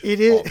sketch.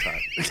 It is. All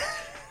time.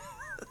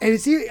 And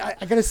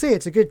I gotta say,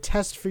 it's a good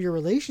test for your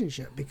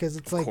relationship because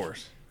it's like,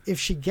 if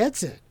she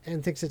gets it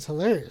and thinks it's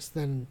hilarious,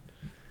 then,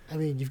 I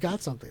mean, you've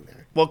got something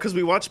there. Well, because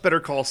we watched Better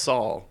Call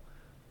Saul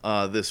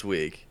this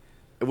week,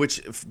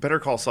 which Better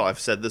Call Saul, I've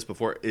said this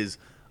before, is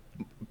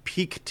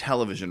peak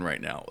television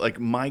right now. Like,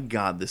 my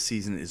God, this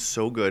season is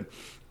so good.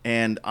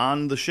 And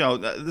on the show,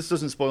 this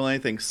doesn't spoil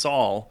anything,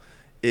 Saul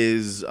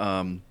is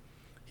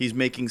he's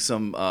making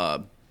some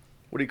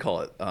what do you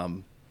call it,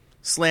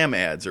 slam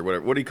ads or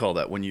whatever. What do you call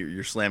that when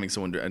you're slamming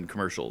someone in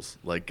commercials,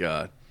 like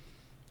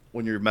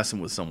when you're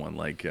messing with someone,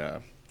 like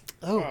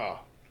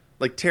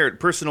like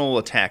personal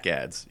attack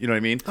ads, you know what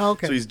I mean? Oh,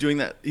 okay. So he's doing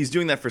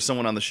that for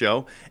someone on the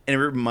show, and it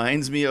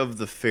reminds me of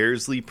the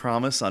Fairsley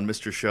promise on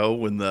Mr. Show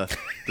when the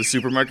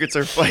supermarkets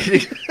are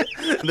fighting.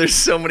 There's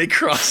so many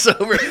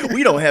crossover.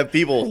 We don't have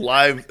people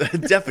live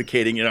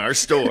defecating in our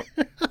store.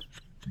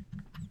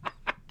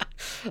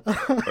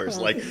 Or it's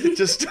like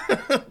just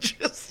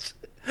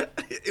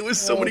it was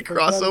so many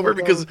crossover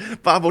because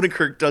Bob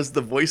Odenkirk does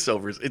the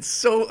voiceovers. It's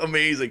so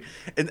amazing.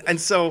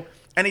 And so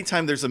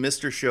anytime there's a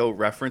Mr. Show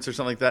reference or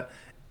something like that,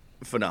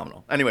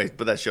 phenomenal. Anyway,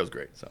 but that show's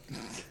great. So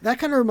that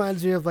kind of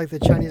reminds me of like the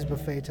Chinese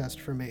buffet test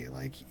for me.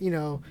 Like,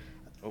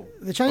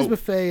 the Chinese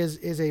buffet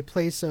is a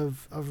place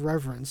of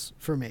reverence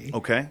for me.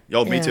 Okay.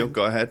 Me too.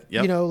 Go ahead.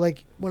 Yep.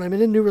 Like when I'm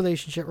in a new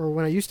relationship, or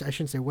when I used to, I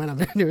shouldn't say when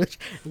I'm in a new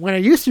relationship, when I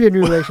used to be in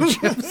new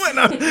relationships. when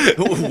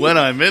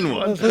I'm in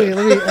one. Let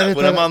me edit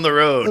when I'm on the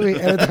road. Let me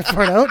edit that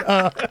part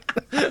out.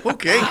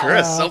 Okay,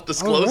 Chris,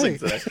 self-disclosing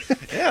today.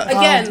 Yeah.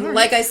 Again,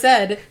 like I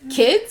said,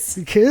 kids.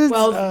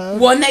 Well,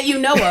 one that you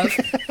know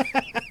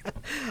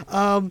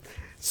of.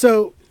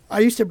 So I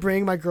used to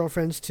bring my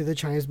girlfriends to the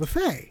Chinese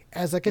buffet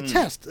as like a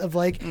test of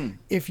like,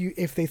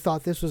 if they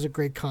thought this was a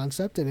great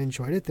concept and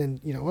enjoyed it,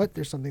 then you know what,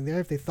 there's something there.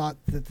 If they thought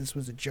that this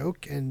was a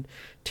joke and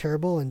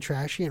terrible and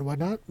trashy and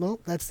whatnot, well,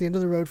 that's the end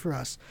of the road for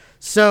us.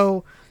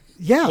 So,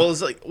 Yeah. Well,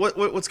 it's like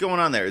what's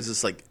going on there? Is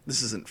this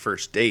isn't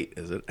first date,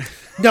 is it?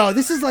 No,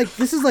 this is like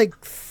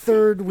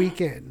third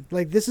weekend.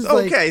 Like this is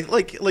okay,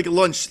 like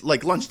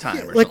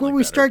lunchtime. Or like when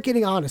we that, start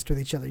getting honest with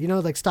each other. You know,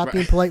 like stop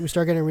being polite and we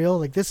start getting real.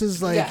 Like this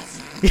is like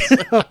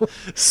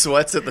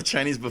sweats at the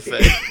Chinese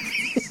buffet.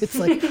 It's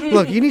like,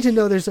 look, you need to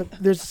know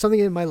there's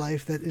something in my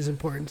life that is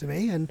important to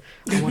me, and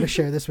I want to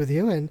share this with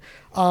you. And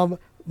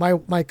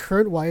my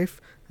current wife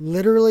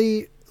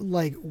literally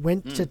like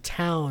went to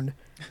town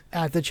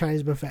at the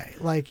Chinese buffet.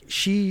 Like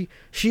she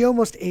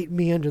almost ate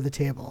me under the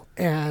table,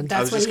 and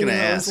that's when you know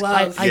it was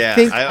love.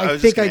 I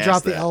think I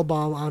dropped the L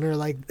bomb on her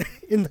like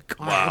in the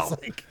car. Wow. I was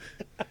like,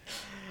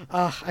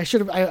 I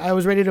should have. I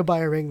was ready to buy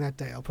a ring that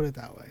day. I'll put it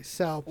that way.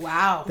 So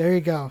wow, there you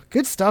go.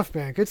 Good stuff,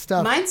 man. Good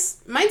stuff.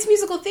 Mine's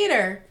musical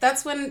theater.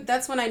 That's when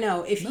I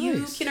know if you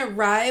Nice. can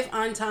arrive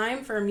on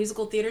time for a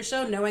musical theater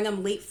show, knowing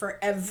I'm late for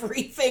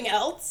everything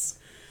else,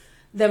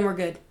 then we're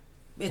good.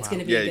 It's going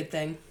to be a good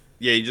thing.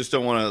 Yeah, you just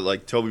don't want to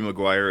like Tobey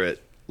Maguire at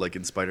like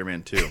in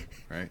Spider-Man 2,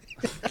 right?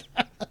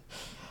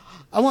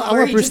 I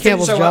want he Bruce just didn't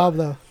Campbell's show job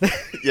though.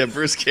 Yeah,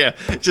 Bruce Camp,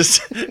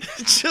 just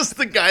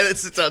the guy that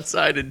sits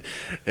outside and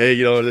hey,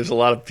 you know, there's a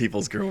lot of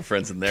people's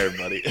girlfriends in there,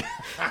 buddy.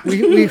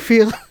 we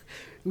feel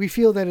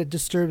that it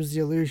disturbs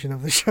the illusion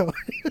of the show.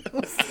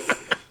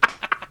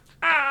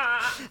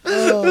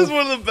 That's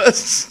one of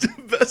the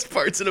best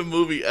parts in a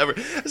movie ever,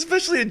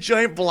 especially a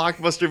giant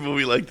blockbuster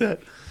movie like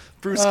that.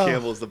 Bruce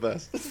Campbell is the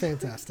best.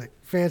 Fantastic.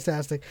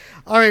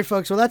 All right,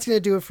 folks. Well, that's going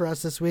to do it for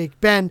us this week.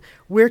 Ben,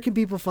 where can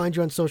people find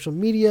you on social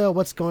media?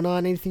 What's going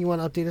on? Anything you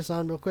want to update us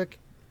on real quick?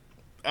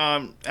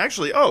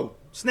 Actually,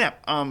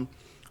 snap.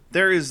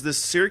 There is this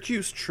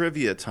Syracuse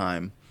trivia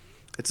time.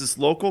 It's this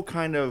local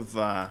kind of,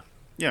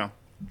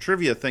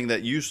 trivia thing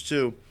that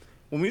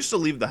when we used to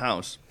leave the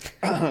house,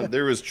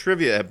 there was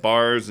trivia at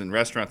bars and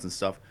restaurants and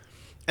stuff.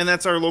 And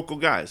that's our local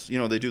guys. You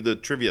know, they do the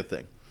trivia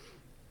thing.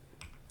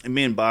 And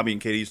me and Bobby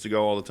and Katie used to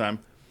go all the time.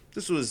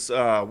 This was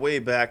way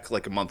back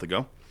like a month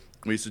ago.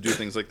 We used to do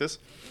things like this.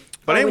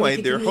 But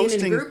anyway, they're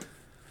hosting.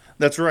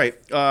 That's right.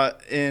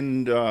 But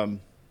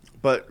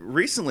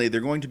recently they're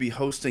going to be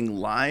hosting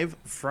live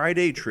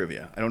Friday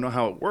trivia. I don't know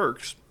how it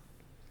works,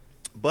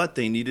 but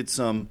they needed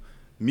some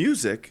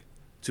music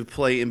to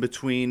play in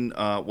between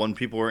when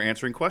people were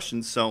answering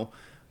questions. So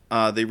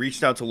they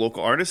reached out to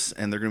local artists,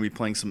 and they're going to be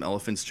playing some Ella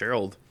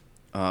Fitzgerald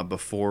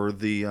before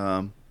the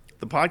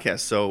podcast.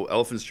 So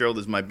Ella Fitzgerald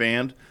is my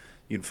band.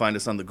 You can find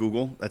us on the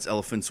Google. That's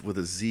Elephants with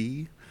a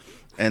Z.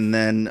 And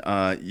then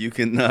you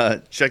can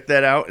check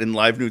that out. And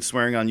Live Nude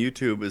Swearing on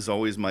YouTube is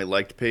always my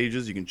liked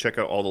pages. You can check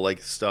out all the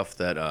liked stuff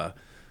that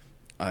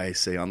I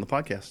say on the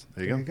podcast.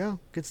 There you go.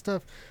 Good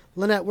stuff.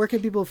 Lynette, where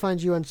can people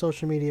find you on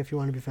social media if you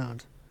want to be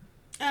found?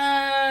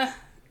 I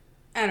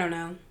don't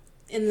know.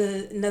 In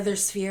the nether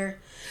sphere.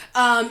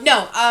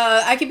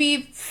 I could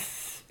be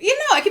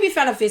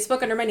found on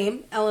Facebook under my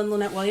name, Ellen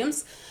Lynette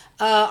Williams.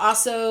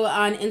 Also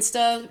on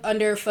Insta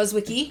under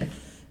Fuzzwiki,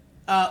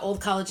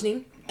 old college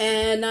name.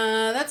 And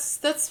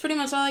that's pretty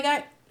much all I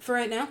got for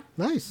right now.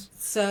 Nice.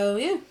 So,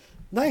 yeah.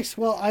 Nice.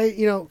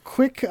 Well,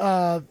 quick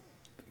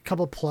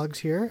couple plugs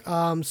here.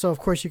 So, of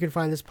course, you can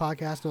find this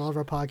podcast and all of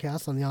our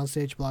podcasts on the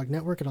Onstage Blog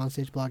Network at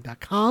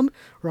onstageblog.com.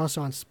 We're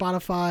also on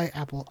Spotify,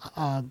 Apple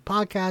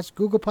Podcasts,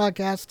 Google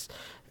Podcasts.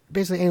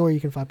 Basically, anywhere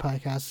you can find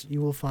podcasts, you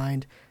will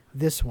find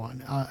this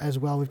one as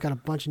well. We've got a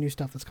bunch of new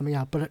stuff that's coming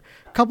out. But a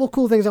couple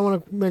cool things I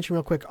want to mention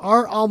real quick.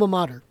 Our alma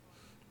mater,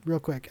 real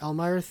quick,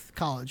 Elmira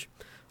College,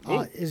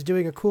 is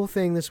doing a cool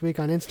thing this week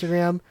on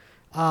Instagram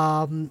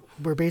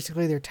where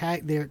basically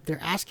they're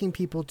asking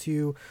people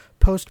to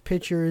post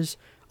pictures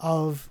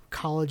of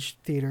college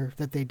theater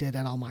that they did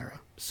at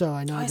Elmira. So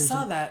I know I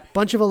saw that.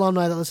 Bunch of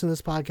alumni that listen to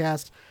this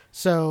podcast.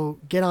 So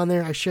get on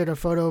there. I shared a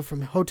photo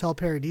from Hotel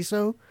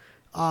Paradiso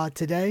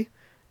today.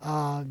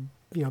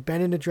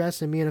 Ben in a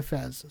dress and me in a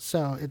fez.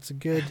 So it's a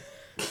good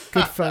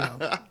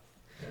photo.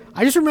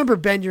 I just remember,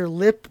 Ben,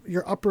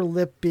 your upper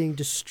lip being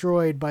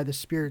destroyed by the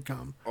spirit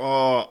gum.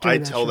 Oh, I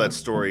tell that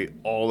story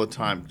all the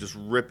time. Just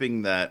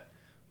ripping that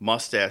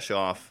mustache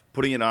off,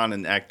 putting it on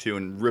in Act 2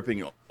 and ripping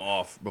it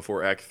off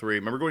before Act 3.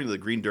 Remember going to the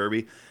Green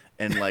Derby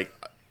and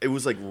it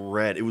was like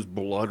red. It was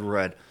blood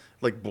red,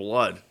 like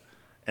blood.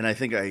 And I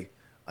think I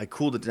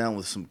cooled it down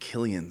with some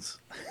Killians.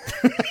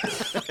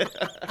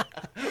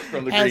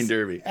 From the Green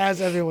Derby.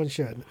 As everyone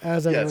should.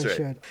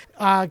 Should.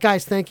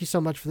 Guys, thank you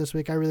so much for this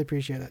week. I really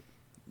appreciate it.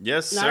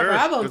 Yes, sir. Not a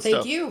problem. Good Thank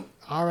stuff. you.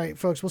 All right,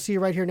 folks. We'll see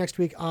you right here next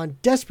week on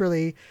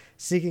Desperately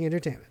Seeking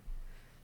Entertainment.